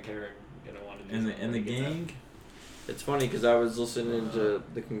gang are gonna care. Gonna want to do something In the when he gets out. gang? It's funny because I was listening to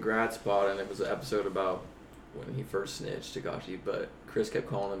the Congrats pod and it was an episode about when he first snitched Tekashi, but Chris kept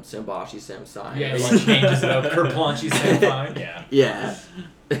calling him Simbashi Sam Sign. Yeah, he changes it up. Kerplanchi Sam fine. Yeah. Yeah.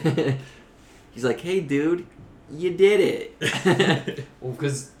 He's like, hey, dude, you did it. Well,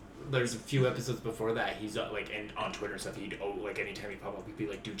 because there's a few episodes before that, he's like, and on Twitter and stuff, he'd, like, anytime he pop up, he'd be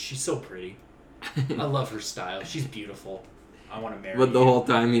like, dude, she's so pretty. I love her style. She's beautiful. I want to marry But the you. whole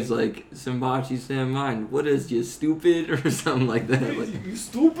time he's like, Simbashi Sam Mine, what is you, stupid? Or something like that. Like, you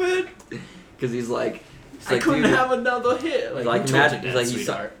stupid? because he's like, I couldn't dude, have another hit. Like you imagine, told me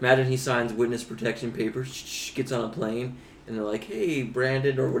that, imagine he signs witness protection papers, gets on a plane, and they're like, "Hey,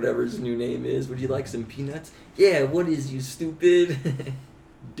 Brandon or whatever his new name is, would you like some peanuts?" Yeah, what is you stupid?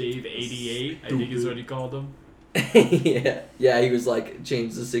 Dave 88, I think is what he called him. yeah, he was like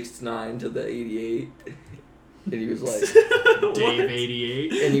changed the 6ix9ine to the 88, and he was like Dave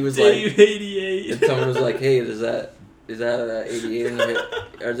 88, and he was Dave like, 88. and someone was like, "Hey, is is that a 88 in your head?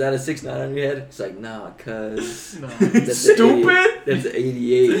 Or is that a 6'9" on your head? It's like, nah, cuz. No. That's Stupid? That's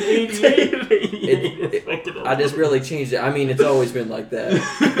 88. 88. I just really changed it. I mean, it's always been like that.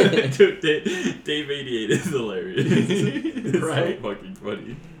 Dude, Dave 88 is hilarious. It's Right? so fucking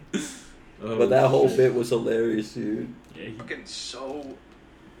funny. Oh, But that whole shit. bit was hilarious, dude. Yeah, he, Fucking so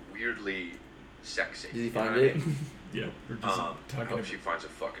weirdly sexy. Did he You know find what I it? mean? Yeah, we're just I talking hope about she finds a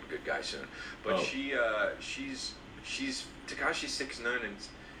fucking good guy soon. But Oh. she's Tekashi 6'9" and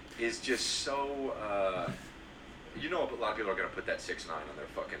is just so. You know, a lot of people are gonna put that 6'9" on their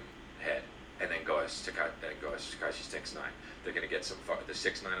fucking head and then go as Tekashi 6'9". They're gonna get the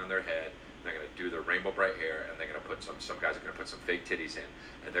 6'9" on their head. They're gonna do their rainbow bright hair, and they're gonna put some guys are gonna put some fake titties in,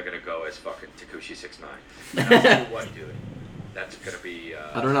 and they're gonna go as fucking Tekashi 6'9". And I'll tell you what, dude. That's gonna be.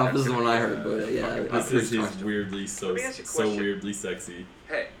 I don't know if that's this is the gonna one I be, heard, but yeah. fucking this is his custom. weirdly Let me ask you a so question. weirdly sexy.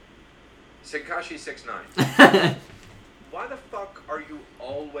 Hey, Tekashi 6'9". Why the fuck are you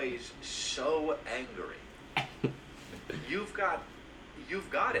always so angry? You've got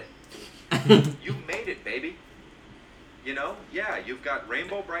it. You made it, baby. You know? Yeah, you've got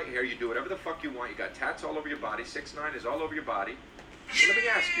rainbow bright hair. You do whatever the fuck you want. You got tats all over your body. 6'9" is all over your body. So let me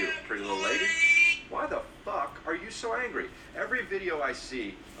ask you, pretty little lady, why the fuck are you so angry? Every video I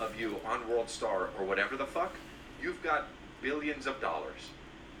see of you on World Star or whatever the fuck, you've got billions of dollars.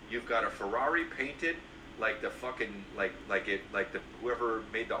 You've got a Ferrari painted like the fucking whoever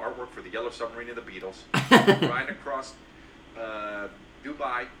made the artwork for the Yellow Submarine of the Beatles, riding across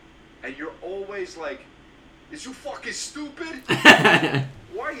Dubai, and you're always like, "Is you fucking stupid? Why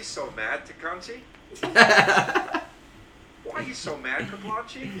are you so mad, Tekashi? Why are you so mad,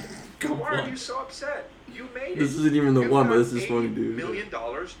 Kablanchi? Why are you so upset? You made it. This isn't even the You've one, but got this is funny, dude. $80 million.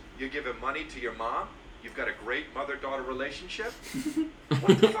 You're giving money to your mom. You've got a great mother-daughter relationship.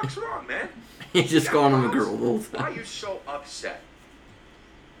 What the fuck's wrong, man? He's just Yeah, calling him a Miles, girl the whole Why are time. you so upset?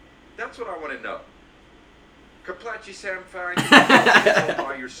 That's what I want to know. Kaplachi Samfang,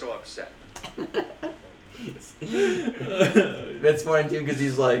 why you're so upset? That's funny too, because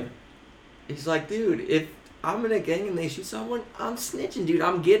he's like, dude, if I'm in a gang and they shoot someone, I'm snitching, dude.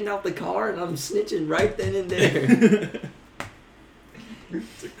 I'm getting out the car and I'm snitching right then and there.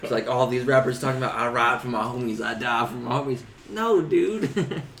 It's like all these rappers talking about, I ride for my homies, I die for my homies. No, dude.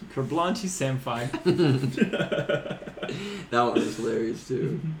 Kerblanchi Senpai. That one was hilarious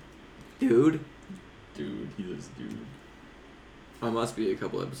too. Dude. Dude, he is dude. I must be a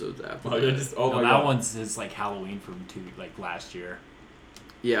couple episodes after. Oh, that. just, oh No, my that god. one's his like Halloween from last year.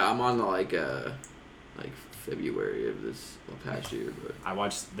 Yeah, I'm on the like February of this past year, but I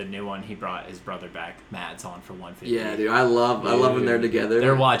watched the new one. He brought his brother back. Matt's on for 150. yeah, dude, I love when they're together.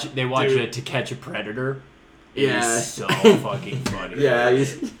 They watch Dude. it To Catch a Predator. It Yeah. is so fucking funny. Yeah,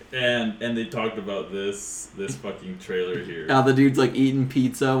 And they talked about this fucking trailer here. how the dude's like eating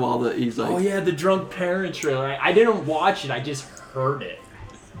pizza while he's like, Oh yeah, the drunk parent trailer. I didn't watch it. I just heard it.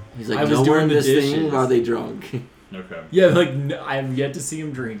 he's like, I was no doing one the this thing dishes. while they drunk. Okay. Yeah, like I have yet to see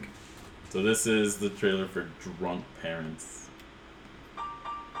him drink. So this is the trailer for Drunk Parents.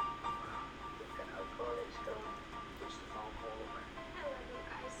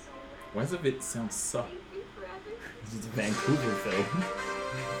 Why does it sound suck? This is a Vancouver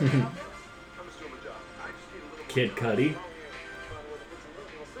film. Kid Cudi.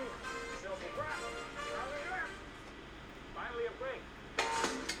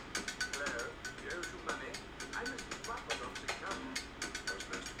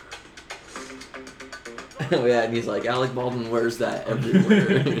 Oh yeah, and he's like, Alec Baldwin wears that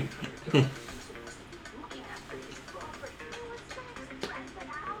everywhere.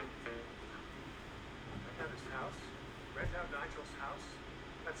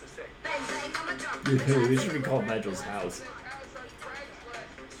 This should be called Nigel's house.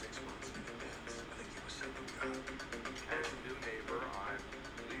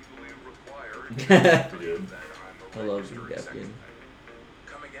 Dude. I love you, Captain.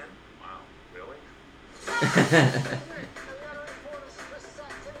 Come again? Wow, really?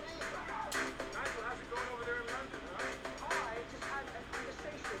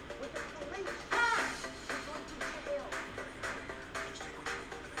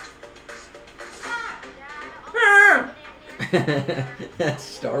 That's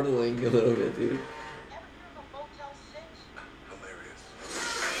startling a little bit, dude.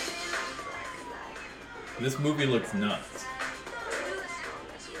 This movie looks nuts.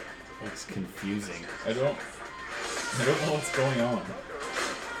 It's confusing. I don't know what's going on.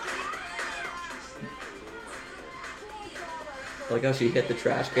 I like how she hit the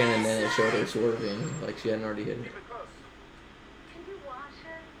trash can and then it showed her swerving, like she hadn't already hit it. Can you wash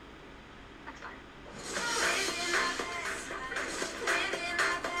her? That's fine.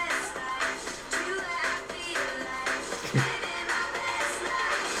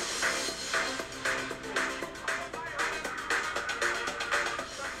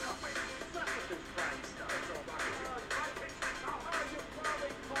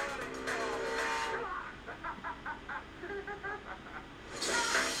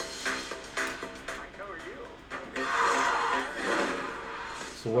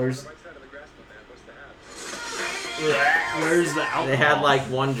 So where's Right side of the grass, my man. What's the where's the alcohol? They had like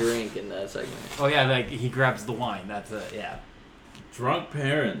one drink in that segment. Oh yeah, like he grabs the wine. That's it. Yeah. Drunk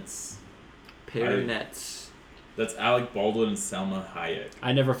Parents. Nets. That's Alec Baldwin and Salma Hayek.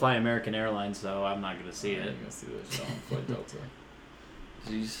 I never fly American Airlines, so I'm not gonna see I'm it. gonna see this show on Flight Delta.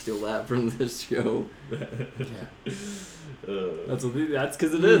 Did you steal that from this show? That's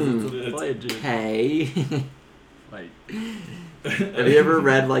because it is. It's a It's- flight, dude. Hey. Like, Have you ever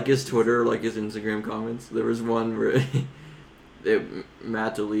read like his Twitter, like his Instagram comments? There was one where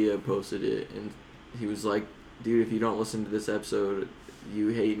Matt D'Elia posted it, and he was like, "Dude, if you don't listen to this episode, you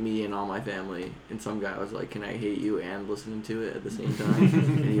hate me and all my family." And some guy was like, "Can I hate you and listening to it at the same time?"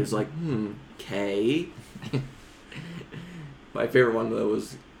 And he was like, "Okay." My favorite one though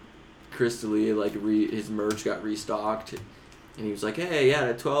was Chris D'Elia, like his merch got restocked, and he was like, "Hey, yeah,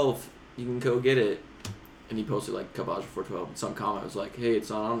 at 12, you can go get it." And he posted like a couple hours before 12, and some comment was like, "Hey, it's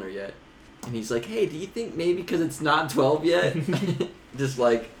not on there yet." And he's like, "Hey, do you think maybe because it's not 12 yet?" Just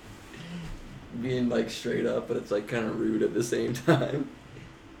like being like straight up, but it's like kind of rude at the same time.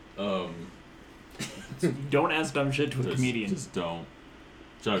 don't ask dumb shit to a comedian. Just don't.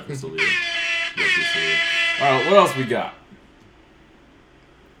 Shout out Chris D'Elia. Alright, what else we got?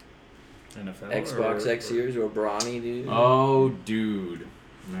 NFL Xbox X Series or Brawny, dude. Oh, dude.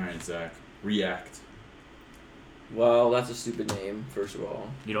 Alright, Zach. React. Well, that's a stupid name, first of all.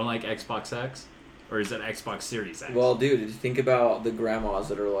 You don't like Xbox X, or is it Xbox Series X? Well, dude, think about the grandmas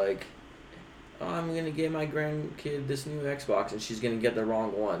that are like, "Oh, I'm gonna get my grandkid this new Xbox," and she's gonna get the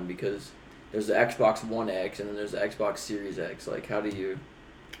wrong one because there's the Xbox One X and then there's the Xbox Series X. Like, how do you?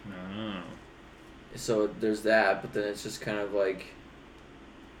 Oh. So there's that, but then it's just kind of like,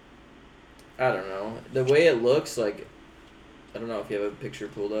 I don't know. The way it looks, like, I don't know if you have a picture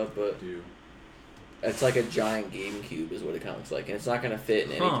pulled up, but Dude. it's like a giant GameCube is what it kind of looks like, and it's not gonna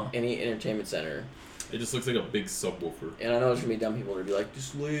fit in any entertainment center. It just looks like a big subwoofer. And I know there's gonna be dumb people that be like,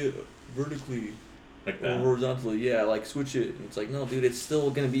 just lay it vertically Like or that. horizontally. Yeah, like switch it. And it's like, no, dude, it's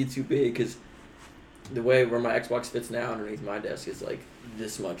still gonna be too big because the way where my Xbox fits now underneath my desk is like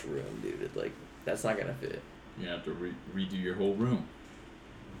this much room, dude. It's like that's not gonna fit. You have to redo your whole room.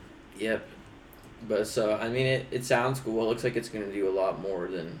 Yep. But so I mean, it sounds cool. It looks like it's gonna do a lot more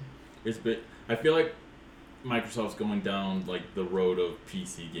than. It's bit. I feel like Microsoft's going down like the road of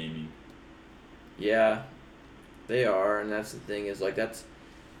PC gaming. Yeah, they are, and that's the thing is like that's.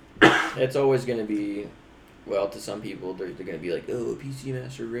 It's always gonna be, well, to some people they're gonna be like, oh, PC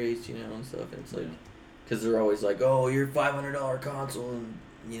Master Race, you know, and stuff, and it's like, because they're always like, oh, your $500 console,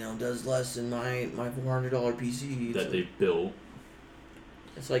 you know, does less than my $400 PC. That they built.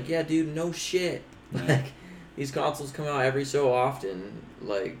 It's like, yeah, dude, no shit. Like, these consoles come out every so often.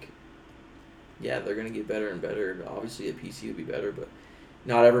 Like, yeah, they're gonna get better and better. Obviously, a PC would be better, but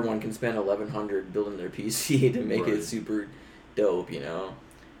not everyone can spend $1,100 building their PC to make it super dope, you know.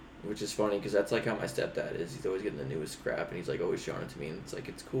 Which is funny because that's like how my stepdad is. He's always getting the newest crap, and he's like always showing it to me, and it's like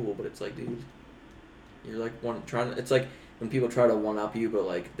it's cool, but it's like, dude, you're like it's like when people try to one up you, but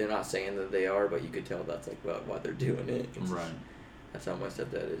like they're not saying that they are, but you could tell that's like why they're doing it. Right. That's how my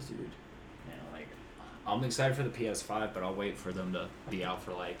stepdad is, dude. Yeah, like I'm excited for the PS5, but I'll wait for them to be out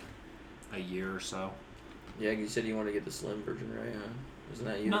for like a year or so. Yeah, you said you wanted to get the slim version, right? Huh? Wasn't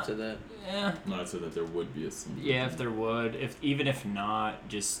that you that said that? Yeah. No, I said that there would be a slim. Yeah, if there would, even if not,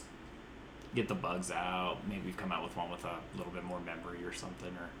 just get the bugs out. Maybe we've come out with one with a little bit more memory or something.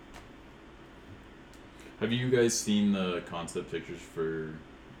 Or have you guys seen the concept pictures for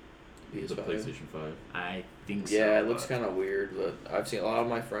PS5? the PlayStation 5? I think so. Yeah, it looks kind of weird, but I've seen a lot of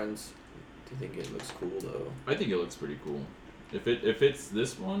my friends think it looks cool though. I think it looks pretty cool. If it's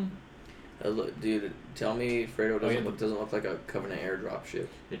this one, Dude, tell me Fredo doesn't look like a Covenant airdrop ship.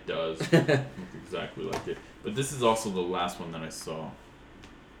 it does. It looks exactly like it. But this is also the last one that I saw.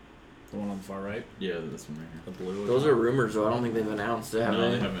 The one on the far right. Yeah, this one right here. The blue. Those are rumors, though. I don't think they've announced it.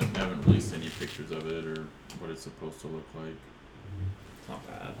 No, they haven't released any pictures of it or what it's supposed to look like. It's not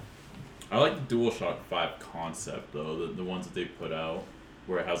bad. I like the DualShock 5 concept though, the ones that they put out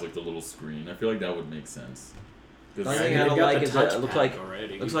where it has like the little screen. I feel like that would make sense. The only thing I don't like is that it looks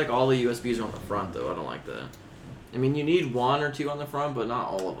already. like all the USBs are on the front, though. I don't like that. I mean, you need one or two on the front, but not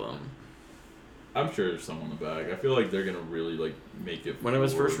all of them. I'm sure there's some on the back. I feel like they're gonna really like make it. When it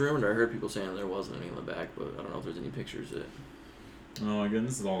was first rumored, I heard people saying there wasn't any on the back, but I don't know if there's any pictures yet. Oh, again,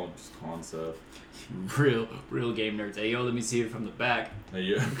 this is all just concept. Real game nerds. Hey yo, let me see it from the back. Hey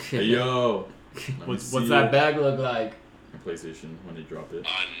yo, hey yo. What's that bag look like? PlayStation when they drop it.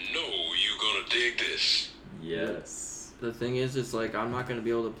 I know you gonna dig this. Yes. The thing is, it's like I'm not gonna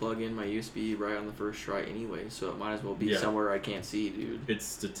be able to plug in my USB right on the first try anyway, so it might as well be somewhere I can't see, dude.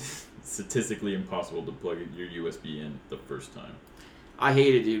 It's statistically impossible to plug your USB in the first time. I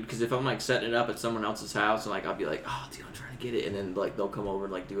hate it, dude, because if I'm like setting it up at someone else's house and like I'll be like, oh, dude, I'm trying to get it, and then like they'll come over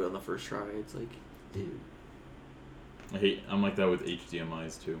and like do it on the first try. It's like, dude. I'm like that with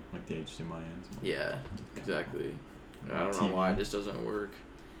HDMI's too, like the HDMI ends. Yeah, exactly. I don't know why it just doesn't work.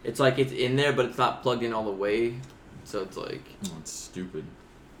 It's like it's in there, but it's not plugged in all the way, so it's like. Oh, it's stupid.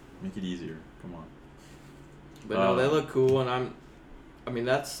 Make it easier. Come on. But no, they look cool, and I mean,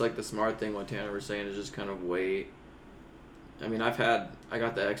 that's like the smart thing. What Tanner was saying is just kind of wait. I mean, I got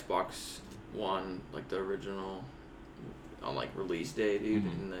the Xbox One, like the original, on like release day, dude,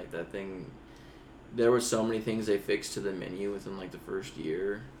 and like that thing. There were so many things they fixed to the menu within like the first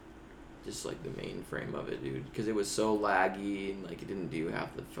year, just like the main frame of it, dude, because it was so laggy and like it didn't do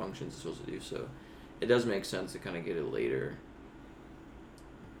half the functions it's supposed to do. So, it does make sense to kind of get it later.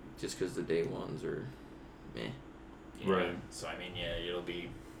 Just because the day ones are, meh. Yeah. Right. So I mean, yeah, it'll be.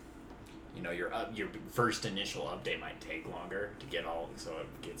 You know, your first initial update might take longer to get so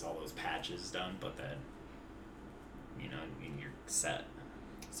it gets all those patches done, but then, you know, I mean, you're set.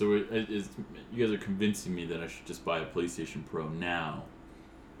 So you guys are convincing me that I should just buy a PlayStation Pro now,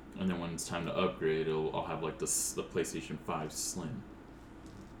 and then when it's time to upgrade, I'll have like the PlayStation 5 Slim.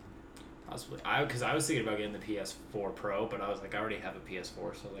 Possibly, because I was thinking about getting the PS4 Pro, but I was like, I already have a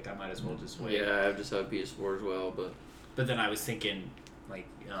PS4, so like I might as well just wait. Yeah, I just have a PS4 as well, but then I was thinking, like,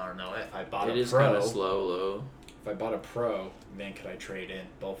 I don't know, if I bought a Pro, it is kind of slow, though. If I bought a Pro, then could I trade in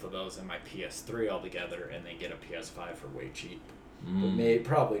both of those and my PS3 all together, and then get a PS5 for way cheap? But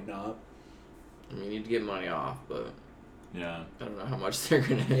probably not. I mean, you need to get money off, but yeah, I don't know how much they're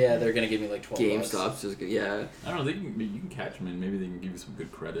gonna. Yeah, they're gonna give me like $12. GameStop's just yeah. I don't know. You can catch them in. Maybe they can give you some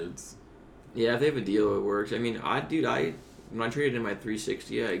good credits. Yeah, if they have a deal, it works. I mean, when I traded in my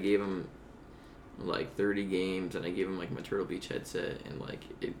 360, I gave them like 30 games, and I gave them like my Turtle Beach headset, and like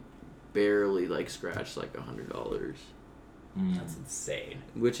it barely like scratched like $100. That's insane.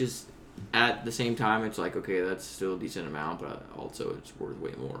 Which is, at the same time, it's like, okay, that's still a decent amount, but also it's worth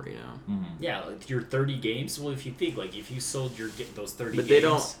way more, you know. Yeah, like your 30 games. Well, if you think like if you sold those 30 but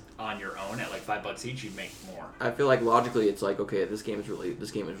games on your own at like $5 each, you'd make more. I feel like logically, it's like, okay, this game is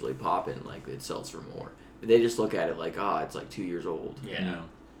really popping, like it sells for more. But they just look at it like, it's like 2 years old. Yeah.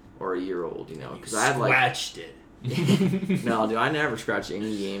 Or a year old, you know, because I had like scratched it. No, dude, I never scratched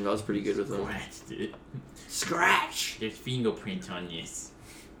any game. I was pretty good with them. Scratched it. Scratch. There's fingerprint on this.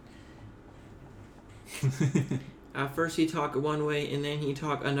 At first he talk one way and then he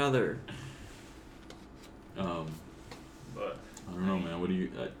talk another. But I don't know, man. What do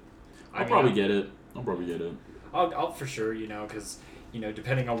you? I'll probably get it. I'll for sure, you know, because. You know,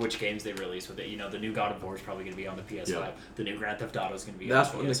 depending on which games they release with it, you know, the new God of War is probably going to be on the PS5. Yeah. The new Grand Theft Auto is going to be on the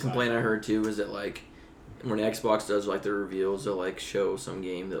PS5. That's the complaint I heard, too, is that, like, when Xbox does, like, their reveals, they'll, like, show some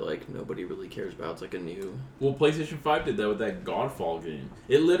game that, like, nobody really cares about. It's, like, a new... Well, PlayStation 5 did that with that Godfall game.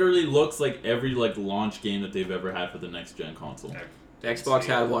 It literally looks like every, like, launch game that they've ever had for the next-gen console. The Xbox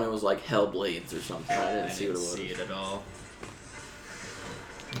had one, it was, like, Hellblades or something. I didn't see what it was. See it at all.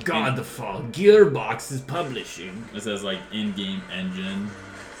 Godfall, Gearbox is publishing. It says like in-game engine.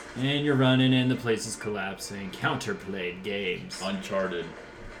 And you're running and the place is collapsing. Counterplayed games. Uncharted.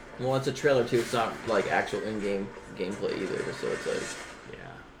 Well, it's a trailer too. It's not like actual in-game gameplay either. So it's like,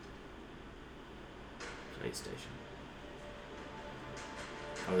 yeah. PlayStation.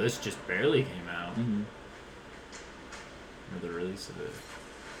 Oh, this just barely came out. Or the release of it.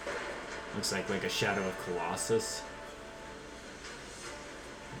 Looks like a Shadow of Colossus.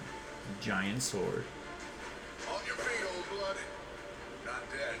 Giant sword. On your feet, old blood. Not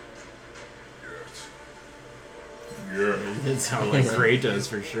dead. Yeah. That's how like Kratos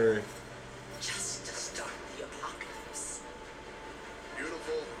for sure. Just to start the apocalypse.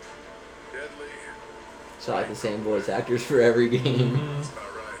 Beautiful, deadly. it's not like the same voice actors for every game. That's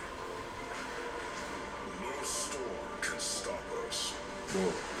about right. No storm can stop us.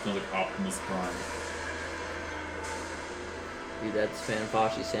 Whoa. Sounds like Optimus Prime. Dude, that's Fan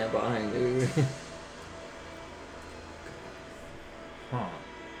Foshi stand behind, dude. Huh.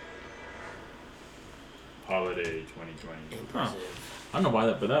 Holiday 2020. Huh. I don't know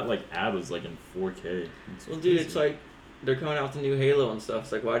why but that like ad was like in 4K. Well, dude, it's like they're coming out with the new Halo and stuff.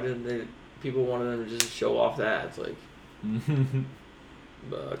 It's like, why didn't people wanted them to just show off that? It's like,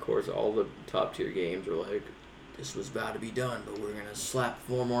 but of course, all the top tier games are like, this was about to be done, but we're gonna slap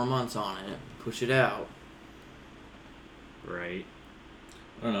 4 more months on it, push it out. Right.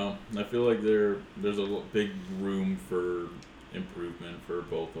 I don't know. I feel like there's a big room for improvement for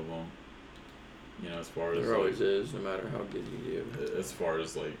both of them. You know, as far as there always is, no matter how good you do. As far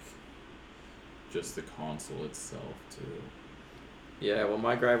as like just the console itself too. Yeah, well,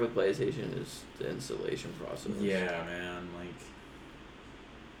 my gripe with PlayStation is the installation process. Yeah, man.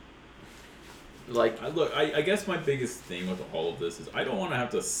 I guess my biggest thing with all of this is I don't want to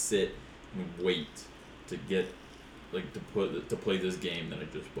have to sit and wait to get to play this game that I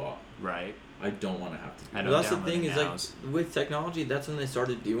just bought. Right. I don't want to have to. Well, that's the thing is like with technology, that's when they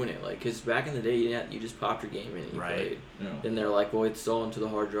started doing it. Like, cause back in the day, you just popped your game in and you played. Yeah. Then they're like, well, it's still into the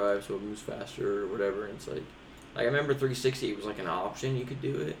hard drive, so it moves faster or whatever. And it's like I remember 360, it was like an option you could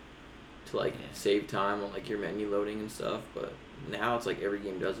do it to like save time on like your menu loading and stuff. But now it's like every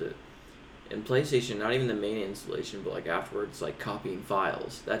game does it. And PlayStation, not even the main installation, but like afterwards, like copying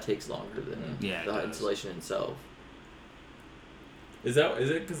files, that takes longer than the installation itself. Is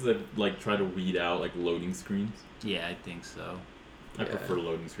it because they like try to weed out like loading screens? Yeah, I think so. I prefer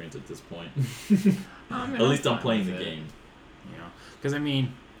loading screens at this point. At least I'm playing the game. You know,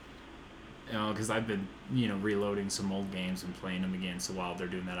 because I've been reloading some old games and playing them again. So while they're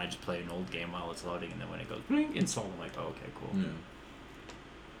doing that, I just play an old game while it's loading, and then when it goes bling, install, I'm like, oh, okay, cool. Yeah.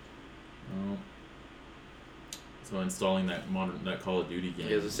 So installing that Call of Duty game.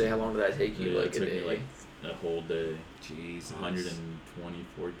 You have to say how long did that take you? Yeah, like it took a day? me like a whole day. Jesus.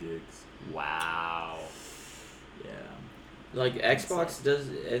 124 gigs. Wow. Yeah. Like Xbox does,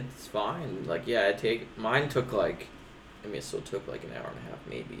 it's fine. Like mine took like, it still took like an hour and a half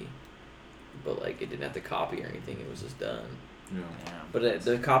maybe, but like it didn't have to copy or anything. It was just done. Yeah. But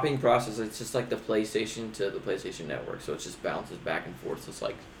the copying process, it's just like the PlayStation to the PlayStation Network, so it just bounces back and forth. So it's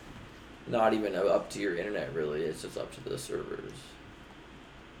like not even up to your internet really. It's just up to the servers.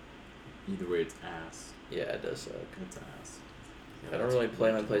 Either way, it's ass. Yeah, it does suck. It's ass. I don't really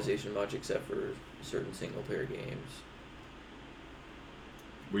play my PlayStation much except for certain single player games.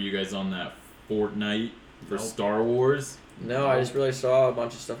 Were you guys on that Fortnite for Star Wars? No, I just really saw a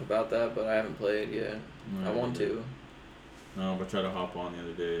bunch of stuff about that, but I haven't played yet. No, I want to. No, but I tried to hop on the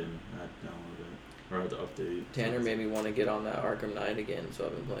other day and I downloaded it. Or I had to update. Tanner made me want to get on that Arkham Knight again, so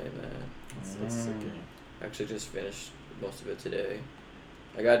I've been playing that. That's a sick game. I actually just finished most of it today.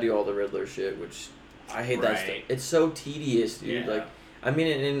 I gotta do all the Riddler shit, which I hate that stuff. It's so tedious, dude. Yeah. Like, I mean,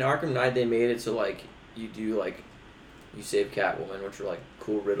 in Arkham Knight, they made it so, like, you do, like, you save Catwoman, which are, like,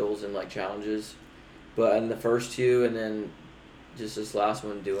 cool riddles and, like, challenges. But in the first two, and then just this last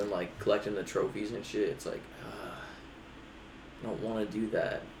one doing, like, collecting the trophies and shit, it's like, I don't want to do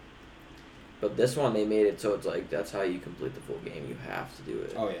that. But this one, they made it so it's like, that's how you complete the full game. You have to do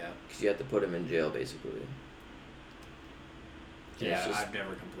it. Oh, yeah. Because you have to put him in jail, basically. Yeah, I've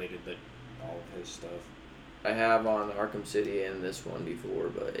never completed all of his stuff. I have on Arkham City and this one before,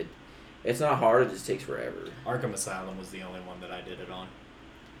 but it's not hard. It just takes forever. Arkham Asylum was the only one that I did it on.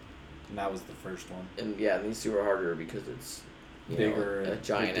 And that was the first one. And yeah, these two are harder because it's bigger, a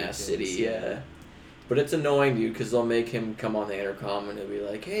giant ass city. Yeah. But it's annoying, dude, because they'll make him come on the intercom and he'll be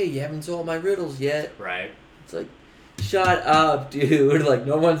like, "Hey, you haven't solved my riddles yet." Right. It's like, shut up, dude. Like,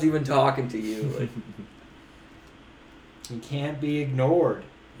 no one's even talking to you. Like, you can't be ignored.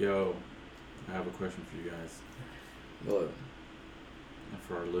 Yo, I have a question for you guys. what? And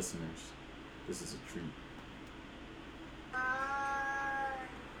for our listeners, this is a treat.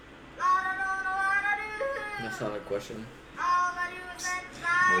 That's not a question. Oh,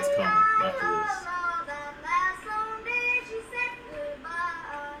 it's coming after this.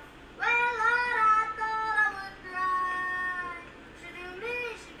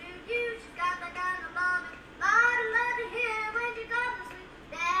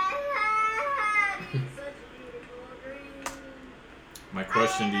 My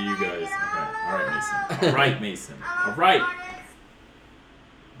question to you guys. Okay. All right, Mason. All right, Mason. All right.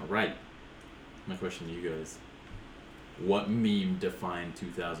 All right. My question to you guys. What meme defined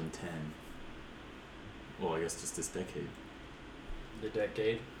 2010? Well, I guess just this decade. The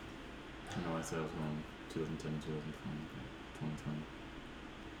decade? I know I said I was going 2010 to 2020. 2020.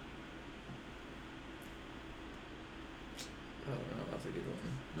 I don't know. That's a good one.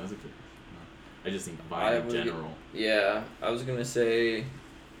 That's a good question. I just think vibe in general. Yeah, I was gonna say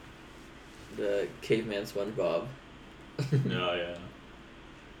the caveman SpongeBob. No, yeah.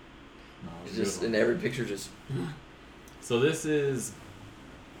 No, just in every picture, just. So this is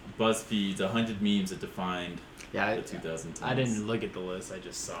BuzzFeed's 100 memes that defined the 2010s. I didn't look at the list. I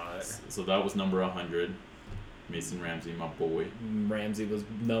just saw it. So that was number 100. Mason Ramsey, my boy. Ramsey was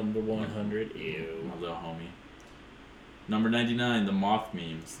number 100. Ew. My little homie. Number 99, the moth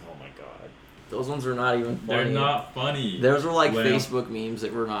memes. Oh my god. Those ones are not even funny. They're not funny. Those were like Well, Facebook memes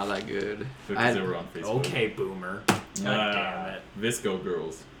that were not that good. Because they were on Facebook. Okay, boomer. God damn it. Visco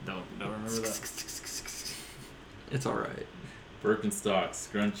girls. Don't remember that. It's alright. Birkenstocks,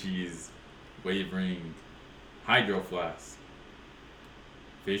 scrunchies, wave ring, hydro flask,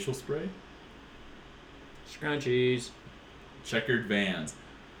 facial spray, Scrunchies. checkered Vans.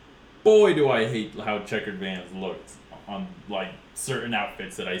 Boy, do I hate how checkered Vans looked on like certain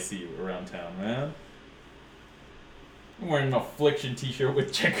outfits that I see around town, man. I'm wearing an Affliction t-shirt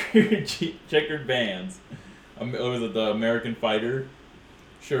with checkered Vans. Was it the American Fighter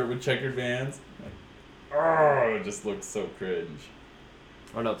shirt with checkered Vans? Like, oh, it just looks so cringe.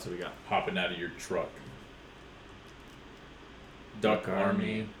 What else do we got? Hopping out of your truck. Duck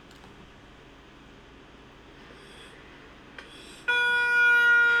Army.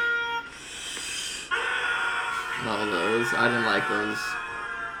 All those. I didn't like those.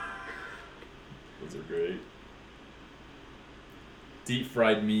 Those are great. Deep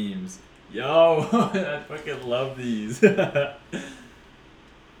fried memes. Yo, I fucking love these. Mr.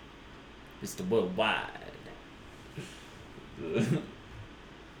 Worldwide.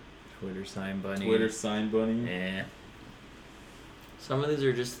 Twitter sign bunny. Twitter sign bunny. Eh. Some of these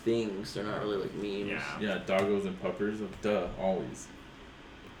are just things. They're not really like memes. Yeah. Yeah, doggos and puppers. Duh, always.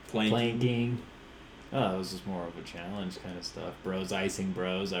 Planking. Oh, this is more of a challenge kind of stuff. Bros icing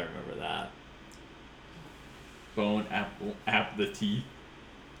bros. I remember that. Bone apple the teeth.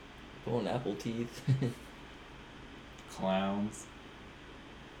 Pulling apple teeth. Clowns.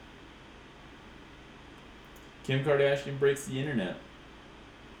 Kim Kardashian breaks the internet.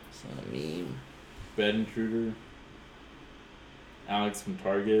 It's not a meme. Bed intruder. Alex from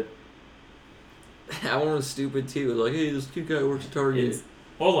Target. That one was stupid too. It was like, hey, this cute guy works at Target.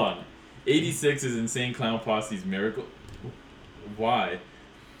 Hold on. 86 is Insane Clown Posse's Miracle. Why?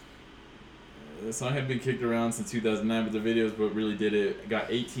 The song had been kicked around since 2009, but the videos what really did it got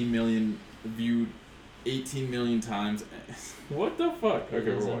 18 million viewed 18 million times. What the fuck? Okay,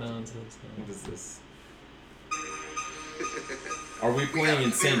 we're watching. What is this? Are we playing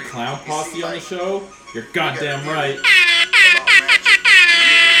Insane Clown Posse on the show? You're goddamn right.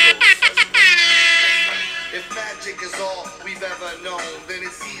 If magic is all we've ever known, then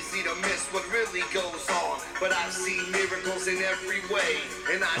it's easy to miss what really goes on. But I've seen miracles in every way,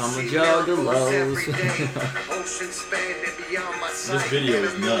 and I I'm a see juggalos. miracles every day. Ocean expanded beyond my sight. video and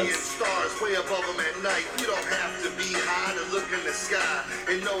is a million nuts. stars way above them at night. You don't have to be high to look in the sky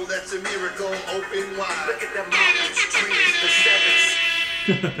and know that's a miracle open wide. Look at the mountains, trees, the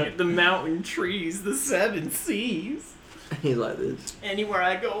sevens. The mountain trees, the seven seas. He's like this. Anywhere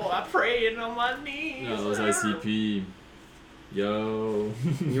I go, I pray and on my knees. No, that was ICP. Yo.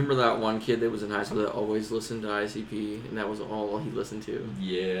 You remember that one kid that was in high school that always listened to ICP, and that was all he listened to?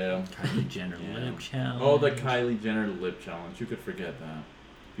 Yeah. Kylie Jenner Yeah. lip challenge. Oh, the Kylie Jenner lip challenge. You could forget that.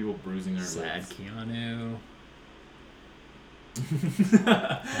 People bruising their Sad lips. Keanu.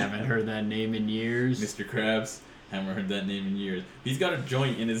 Haven't heard that name in years. Mr. Krabs. Haven't heard that name in years. He's got a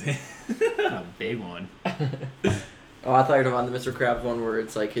joint in his hand. A big one. Oh, I thought you were talking about the Mr. Krabs one where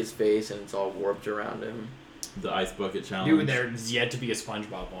it's like his face and it's all warped around him. The ice bucket challenge. Dude, there's yet to be a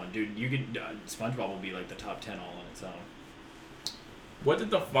SpongeBob one. Dude, you could SpongeBob will be like the top 10 all on its own. What did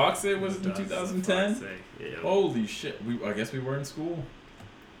the Fox say was in Does the 2010? Fox say? Yeah. Holy shit. I guess we were in school.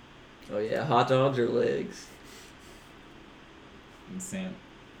 Oh yeah, hot dogs or legs? And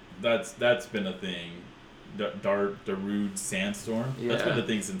that's been a thing. Darude Sandstorm. That's been Yeah. a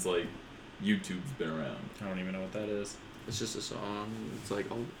thing since like YouTube's been around. I don't even know what that is. It's just a song. It's like,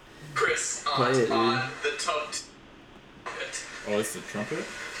 oh, Chris Play it, dude. on the tub. Oh, it's the trumpet? Yay!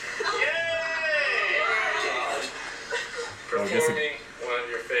 Oh, I guess Performing one of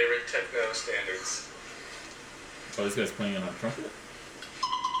your favorite techno standards. Oh, this guy's playing it on trumpet?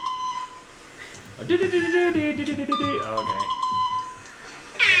 Okay.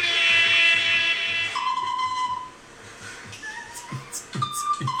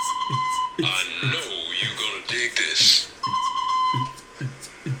 I know you're gonna dig this.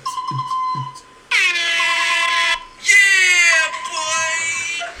 Yeah,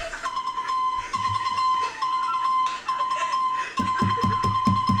 boy!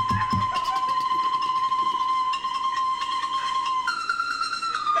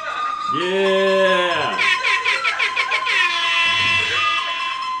 Yeah!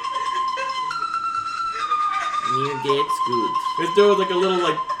 you get scoot. Let's do it with like a little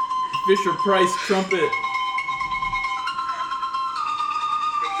like Fisher Price trumpet.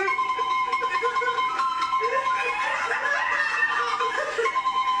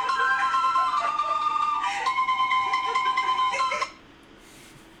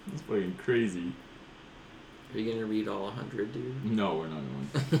 That's fucking crazy. Are you gonna read all 100, dude? No, we're not going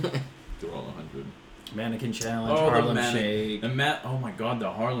to do all 100. Mannequin Challenge, Harlem Shake. Oh my god, the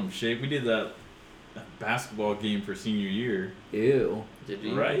Harlem Shake. We did that basketball game for senior year. Ew. Did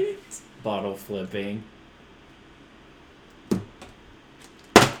you? Right? Bottle flipping.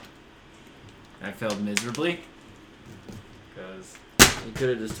 I failed miserably. Because... You could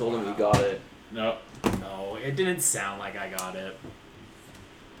have just told him you got it. No. No, it didn't sound like I got it.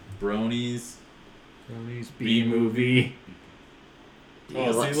 Bronies. B-movie. Do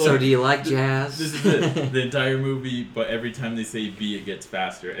you like jazz? This is it. The entire movie, but every time they say B, it gets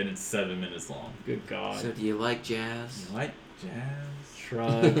faster, and it's 7 minutes long. Good God. So do you like jazz? You like jazz?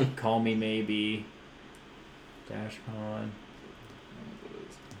 Shrug. Call Me Maybe. Dash Con.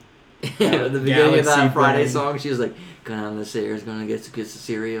 At the beginning of that Galaxy Friday Brain. song, she was like, "Going down the stairs, gonna get some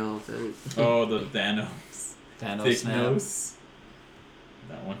cereal." Oh, the Thanos. Thanos Snap. Thicknose.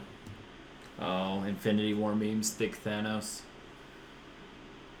 That one. Oh, Infinity War memes. Thick Thanos.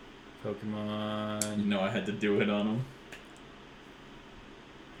 Pokemon. You know I had to do it on him.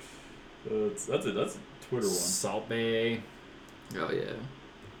 That's a Twitter one. Salt Bay. Oh yeah.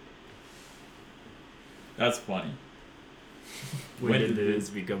 That's funny. When did this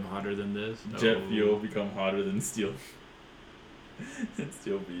become hotter than this? Jet fuel become hotter than steel.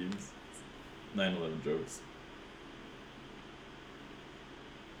 Steel beams. 9/11 jokes.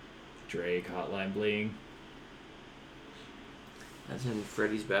 Drake, Hotline Bling. That's in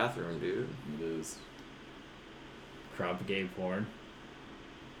Freddy's bathroom, dude. It is. Crop gay porn.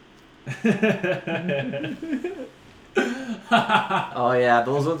 Oh yeah,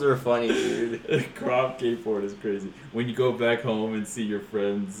 those ones are funny, dude. Crop skateboard is crazy. When you go back home and see your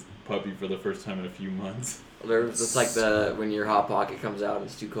friend's puppy for the first time in a few months. It's like when your Hot Pocket comes out and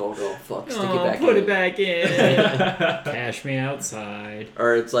it's too cold. Oh fuck, stick it Oh, back put in. it back in. Cash me outside.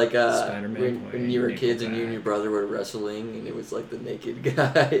 Or it's like Spider-Man when you were nickel kids and you and back. your brother were wrestling and it was like the naked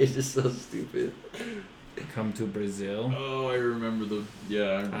guy. It's just so stupid. Come to Brazil. Oh, I remember the.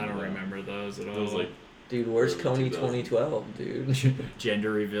 Yeah, I don't remember those at all. Those like. Dude, where's Early Coney 2000s. 2012, dude?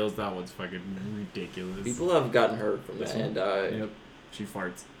 Gender reveals. That one's fucking ridiculous. People have gotten hurt from that and Yep. She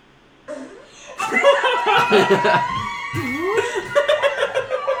farts.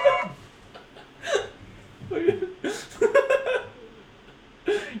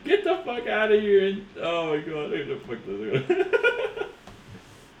 Get the fuck out of here! And, oh my god, I don't fuck this.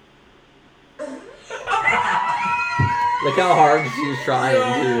 Look how hard she was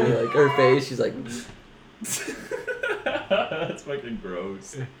trying, dude. Like her face, she's like. That's fucking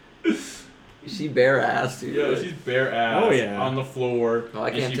gross. She bare ass, dude. Yeah, she's bare ass Oh, yeah. on the floor. Oh, I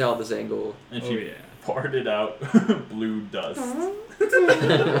and can't she- tell this angle. And Oh, she yeah. farted out blue dust.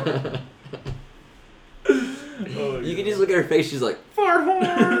 Oh, You can just look at her face. She's like, Fart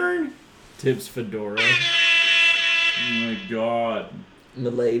horn. Tips fedora. Oh my god.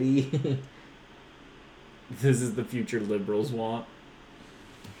 "Milady." This is the future liberals want.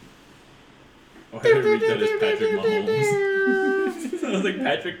 Oh, I didn't read that as Patrick Mahomes. Sounds like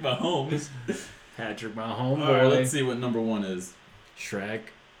Patrick Mahomes. Patrick, my homeboy. Alright, let's see what number 1 is. Shrek,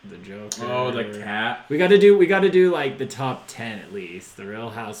 the Joker. Oh, the cat. We gotta do like the top 10 at least. The Real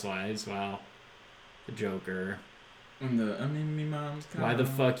Housewives. Wow. The Joker. And the me mom's car. Why the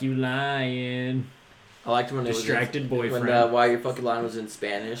fuck you lying? I liked when it Distracted was boyfriend. When Why Your Fucking Line was in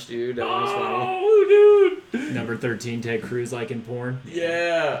Spanish, dude. That one was funny. Oh, dude. Number 13, Ted Cruz liking porn.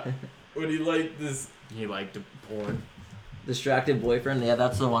 Yeah. When he liked this. He liked porn. Distracted boyfriend. Yeah,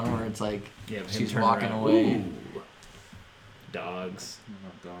 that's the one where it's like Yeah, him she's turn walking around. away. Ooh. Dogs. I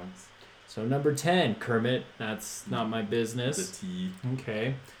love dogs. So number 10, Kermit. That's not my The business. T.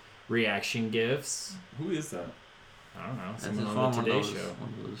 Okay. Reaction gifts. Who is that? I don't know. That's Someone just on the one Today of those, Show.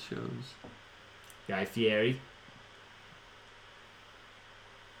 One of those shows. Guy Fieri.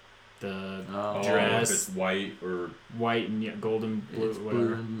 The Oh, Dress. If it's white or white and golden blue, it's whatever.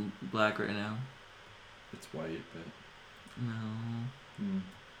 blue and black right now. it's white, but. No.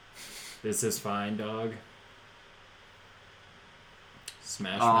 This is fine, dog.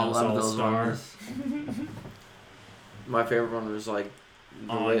 Smash Oh, I Mouth love All those Star. ones. My favorite one was like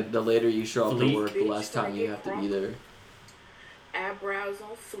On the later you show up Fleek. to work, the less time you have to be there. Eyebrows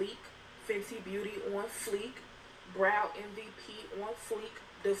on fleek, Fenty Beauty on fleek, Brow MVP on fleek.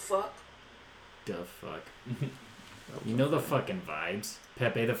 The fuck. The fuck. You know the fucking vibes.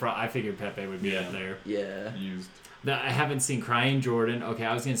 Pepe the Frog. I figured Pepe would be up there. Yeah. Used. I haven't seen Crying Jordan. Okay,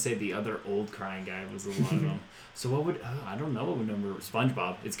 I was gonna say the other old crying guy was a lot of them. So what would I don't know what would number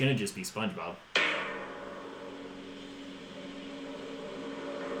SpongeBob. It's gonna just be SpongeBob.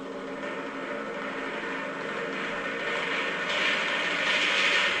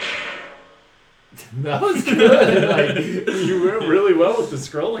 That was good. Like, you went really well with the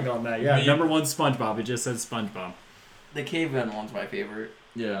scrolling on that. Yeah, number 1 SpongeBob. It just says SpongeBob. The caveman one's my favorite.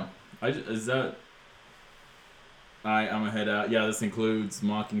 Yeah. Is that... I'm gonna head out. Yeah, this includes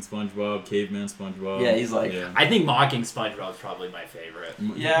Mocking SpongeBob, Caveman SpongeBob. Yeah, he's like... Yeah. I think Mocking SpongeBob is probably my favorite.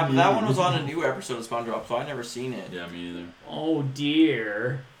 Yeah, but that one was on a new episode of SpongeBob, so I never seen it. Yeah, me either. Oh,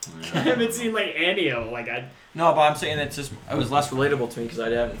 dear. Yeah, I haven't seen, like, any of them. Like, No, but I'm saying it was less relatable to me because I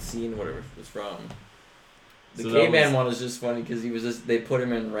haven't seen what it was from. The So caveman one was just funny because they put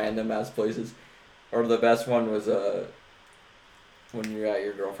him in random ass places. Or the best one was when you're at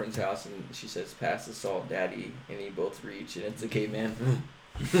your girlfriend's house and she says, "Pass the salt, daddy," and you both reach and it's a caveman.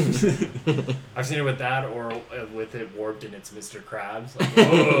 I've seen it with that or with it warped and it's Mr. Krabs. Like,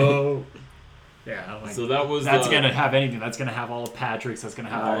 whoa. Yeah, like, so that's gonna have anything. That's gonna have all of Patrick's. That's gonna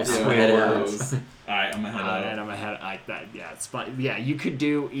have all of Squidward's. Alright, I'm gonna head out. And I'm ahead like that. Yeah, you could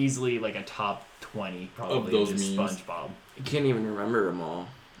do easily like a top 20 probably of those just memes. SpongeBob. You can't even remember them all.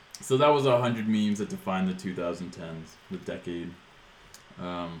 So that was 100 memes that defined the 2010s, the decade.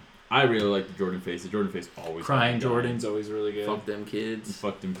 I really like the Jordan face. The Jordan face always Crying Jordan's always really good. Fuck them kids.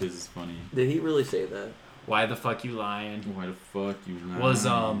 Fuck them kids is funny. Did he really say that? Why the fuck you lying? Why the fuck you lying? Was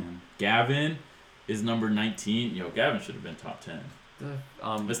Gavin is number 19. Yo, Gavin should have been top 10.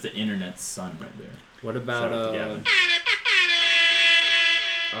 That's the internet's son right there. What about Gavin.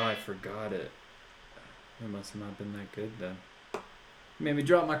 Oh, I forgot it. It must have not been that good then. Made me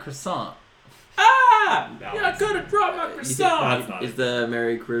drop my croissant. I could have dropped my croissant. Is the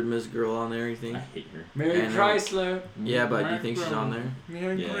Merry Christmas girl on there, you think? I hate her. Mary Chrysler. Yeah, but do you think she's on there?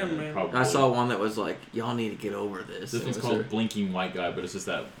 Yeah, probably. I saw one that was like, y'all need to get over this. This one's called Blinking White Guy, but it's just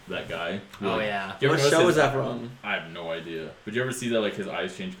that guy. Oh, yeah. What show is that from? I have no idea. But you ever see that, like, his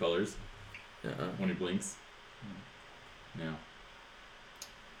eyes change colors Uh-uh. when he blinks? Yeah.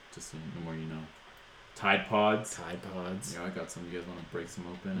 Just so the more you know. Tide Pods. Yeah, I got some. You guys want to break some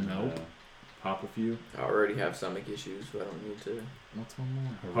open? Nope. And, pop a few? I already have stomach issues, so I don't need to. What's one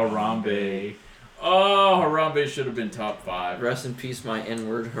more? Harambe. Oh, Harambe should have been top 5. Rest in peace, my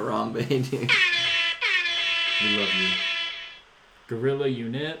N-word Harambe, dude. We love you. Gorilla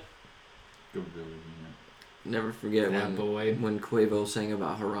Unit. Gorilla Unit. Never forget That boy. when Quavo sang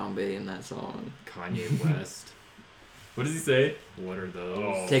about Harambe in that song. Kanye West. What does he say? What are those?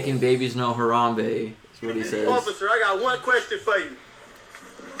 Oh. Taking babies no Harambe. That's what he says. Officer, I got one question for you.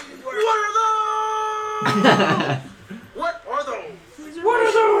 What are those? What are those? What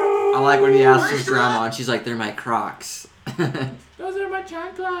are those? I like when he asks his grandma, and she's like, "They're my Crocs." Those are my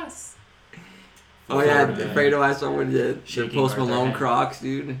chanclas. Oh yeah, Fredo, I saw when the Shaking Post right Malone there. Crocs,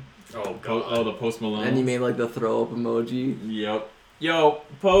 dude. Oh god. Oh, the Post Malone. And he made like the throw up emoji. Yep. Yo,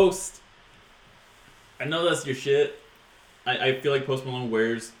 Post. I know that's your shit. I feel like Post Malone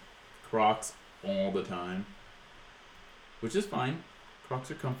wears Crocs all the time, which is fine.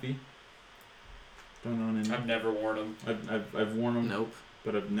 Crocs are comfy. Don't own any. I've never worn them. I've worn them. Nope.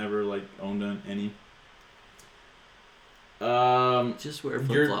 But I've never like owned any. Just wear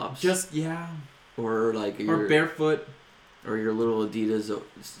flip flops. Or like or barefoot. Or your little Adidas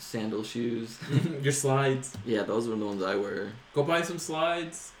sandal shoes. Your slides. Yeah, those are the ones I wear. Go buy some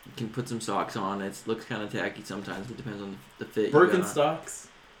slides. You can put some socks on. It looks kind of tacky sometimes. It depends on the fit. Birkenstocks.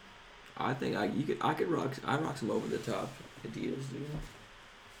 I think I could rock. I rock some over the top Adidas, dude.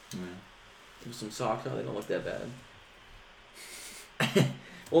 Yeah. With some socks on, they don't look that bad.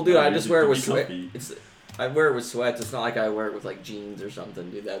 Well, dude, I just wear it with sweat. I wear it with sweats. It's not like I wear it with like jeans or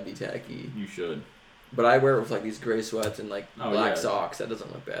something, dude. That'd be tacky. You should. But I wear it with like these gray sweats and like black yeah. socks. That doesn't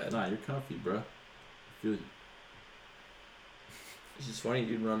look bad. Nah, you're comfy, bro. I feel you. It's just funny,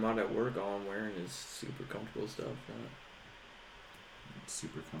 dude. When I'm out at work, all I'm wearing is super comfortable stuff.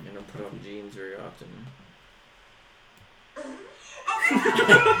 Super comfy. I don't put on jeans very often.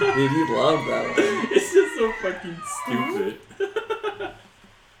 Dude, you love that one. It's just so fucking stupid.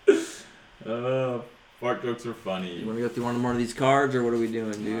 Fart jokes are funny. You want to go through one more of these cards, or what are we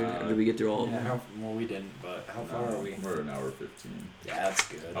doing, dude? Or did we get through all of them? Well, we didn't, but how far are we? We're an hour 15. Yeah, that's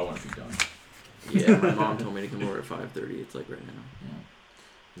good. I want to be done. Yeah, my mom told me to come over at 5:30. It's like right now. Yeah.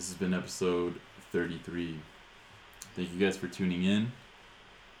 This has been episode 33. Thank you guys for tuning in.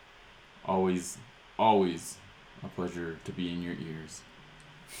 Always a pleasure to be in your ears.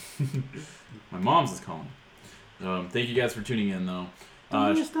 My mom's is calling. Thank you guys for tuning in, though.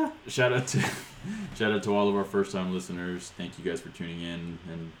 Shout out to all of our first time listeners. Thank you guys for tuning in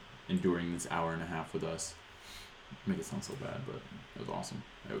and enduring this hour and a half with us. Make it sound so bad, but it was awesome.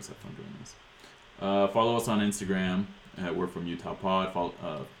 I always have fun doing this. Follow us on Instagram at We're From Utah Pod.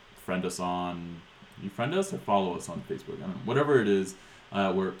 Friend us on. You friend us or follow us on Facebook. I don't know. Whatever it is.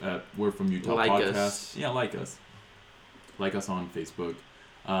 We're from Utah Like podcast. us. Yeah, like us. Like us on Facebook.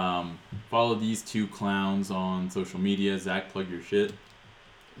 Follow these two clowns on social media. Zach, plug your shit.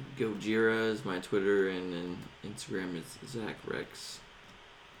 Gojira is my Twitter, and then Instagram is Zach Rex.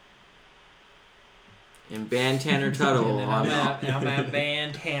 And ban Tanner Tuttle. I'm at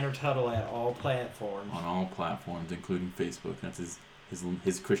ban Tanner Tuttle at all platforms. On all platforms, including Facebook. That's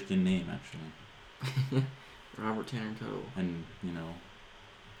his Christian name, actually. Robert Tanner Tuttle. And, you know,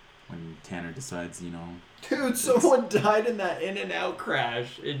 when Tanner decides, you know... Dude, someone died in that In-N-Out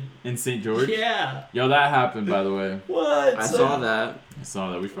crash. In St. George? Yeah. Yo, that happened, by the way. What? I saw that.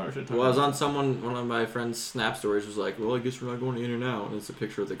 We probably should talk Well, I was about on one of my friend's Snap stories was like, well, I guess we're not going to In-N-Out. And it's a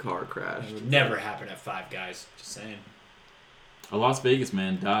picture of the car crash. It would never happen at Five Guys. Just saying. A Las Vegas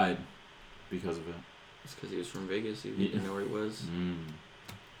man died because of it. It's because he was from Vegas. He didn't know where he was.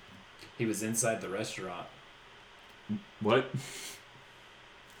 He was inside the restaurant. What?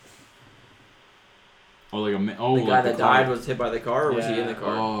 The guy that died was hit by the car, or was he in the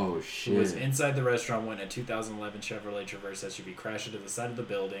car? Oh, shit. He was inside the restaurant when a 2011 Chevrolet Traverse SUV crashed into the side of the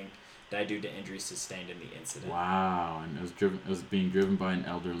building, died due to injuries sustained in the incident. Wow, and it was being driven by an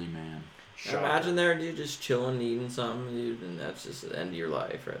elderly man. Imagine there, dude, just chilling, eating something, dude, and that's just the end of your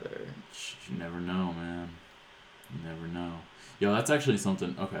life right there. You never know, man. You never know. Yo, that's actually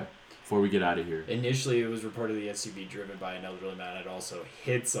something. Okay, before we get out of here. Initially, it was reported the SUV driven by an elderly man had also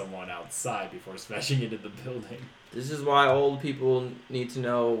hit someone outside before smashing into the building. This is why old people need to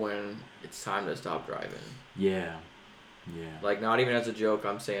know when it's time to stop driving. Yeah. Like, not even as a joke,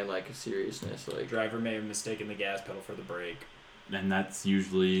 I'm saying, like, a seriousness. Like, driver may have mistaken the gas pedal for the brake. And that's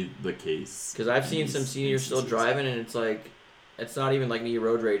usually the case. Because I've seen some seniors still driving, and it's like, it's not even like me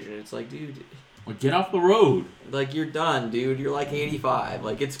road raging. It's like, dude, well, get off the road. Like, you're done, dude. You're like 85.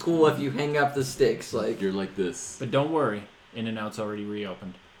 Like, it's cool if you hang up the sticks. Like, you're like this. But don't worry, In-N-Out's already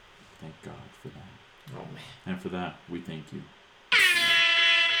reopened. Thank God for that. Oh man. And for that, we thank you.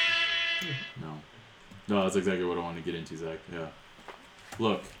 No, that's exactly what I wanted to get into, Zach. Yeah.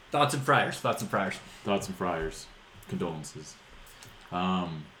 Look. Thoughts and fryers. Condolences.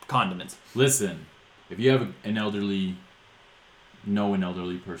 Condiments. Listen, if you have an elderly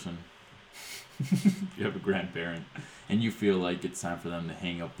person, if you have a grandparent, and you feel like it's time for them to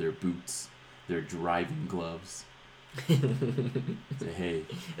hang up their boots, their driving gloves, say, hey.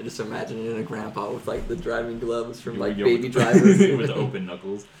 I just imagining a grandpa with like the driving gloves from like Yo, baby drivers. With the open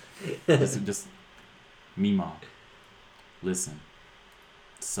knuckles. Listen, just, Mima, listen.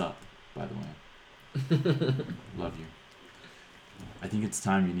 Sup, by the way. Love you. I think it's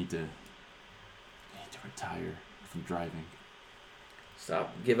time you need to retire from driving.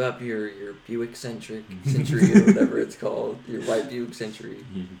 Stop. Give up your Buick Century or whatever it's called. Your white Buick Century.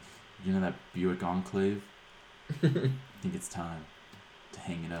 You know that Buick Enclave? I think it's time to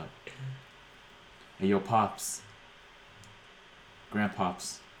hang it up. Hey, yo, Pops.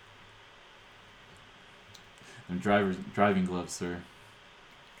 Grandpops. Them driving gloves, sir.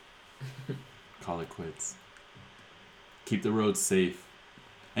 Call it quits. Keep the roads safe.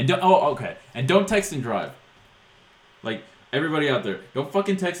 And don't text and drive. Like, everybody out there, don't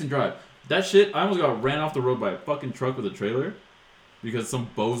fucking text and drive. That shit, I almost got ran off the road by a fucking truck with a trailer because some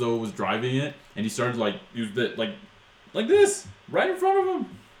bozo was driving it and he started like this right in front of him.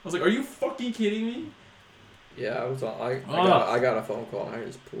 I was like, are you fucking kidding me? Yeah, I got a phone call and I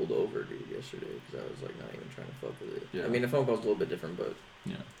just pulled over, dude, yesterday because I was like not even trying to fuck with it. Yeah. I mean, the phone call's a little bit different, but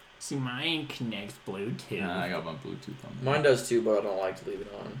yeah. See, mine connects Bluetooth. Nah, I got my Bluetooth on there. Mine does too, but I don't like to leave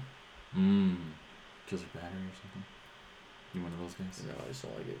it on. Kills your battery or something? You one of those guys? No, I just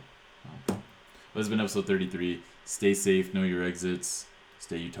don't like it. Oh. Well, this has been episode 33. Stay safe, know your exits,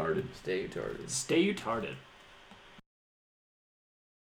 stay utarded. Stay utarded. Stay utarded.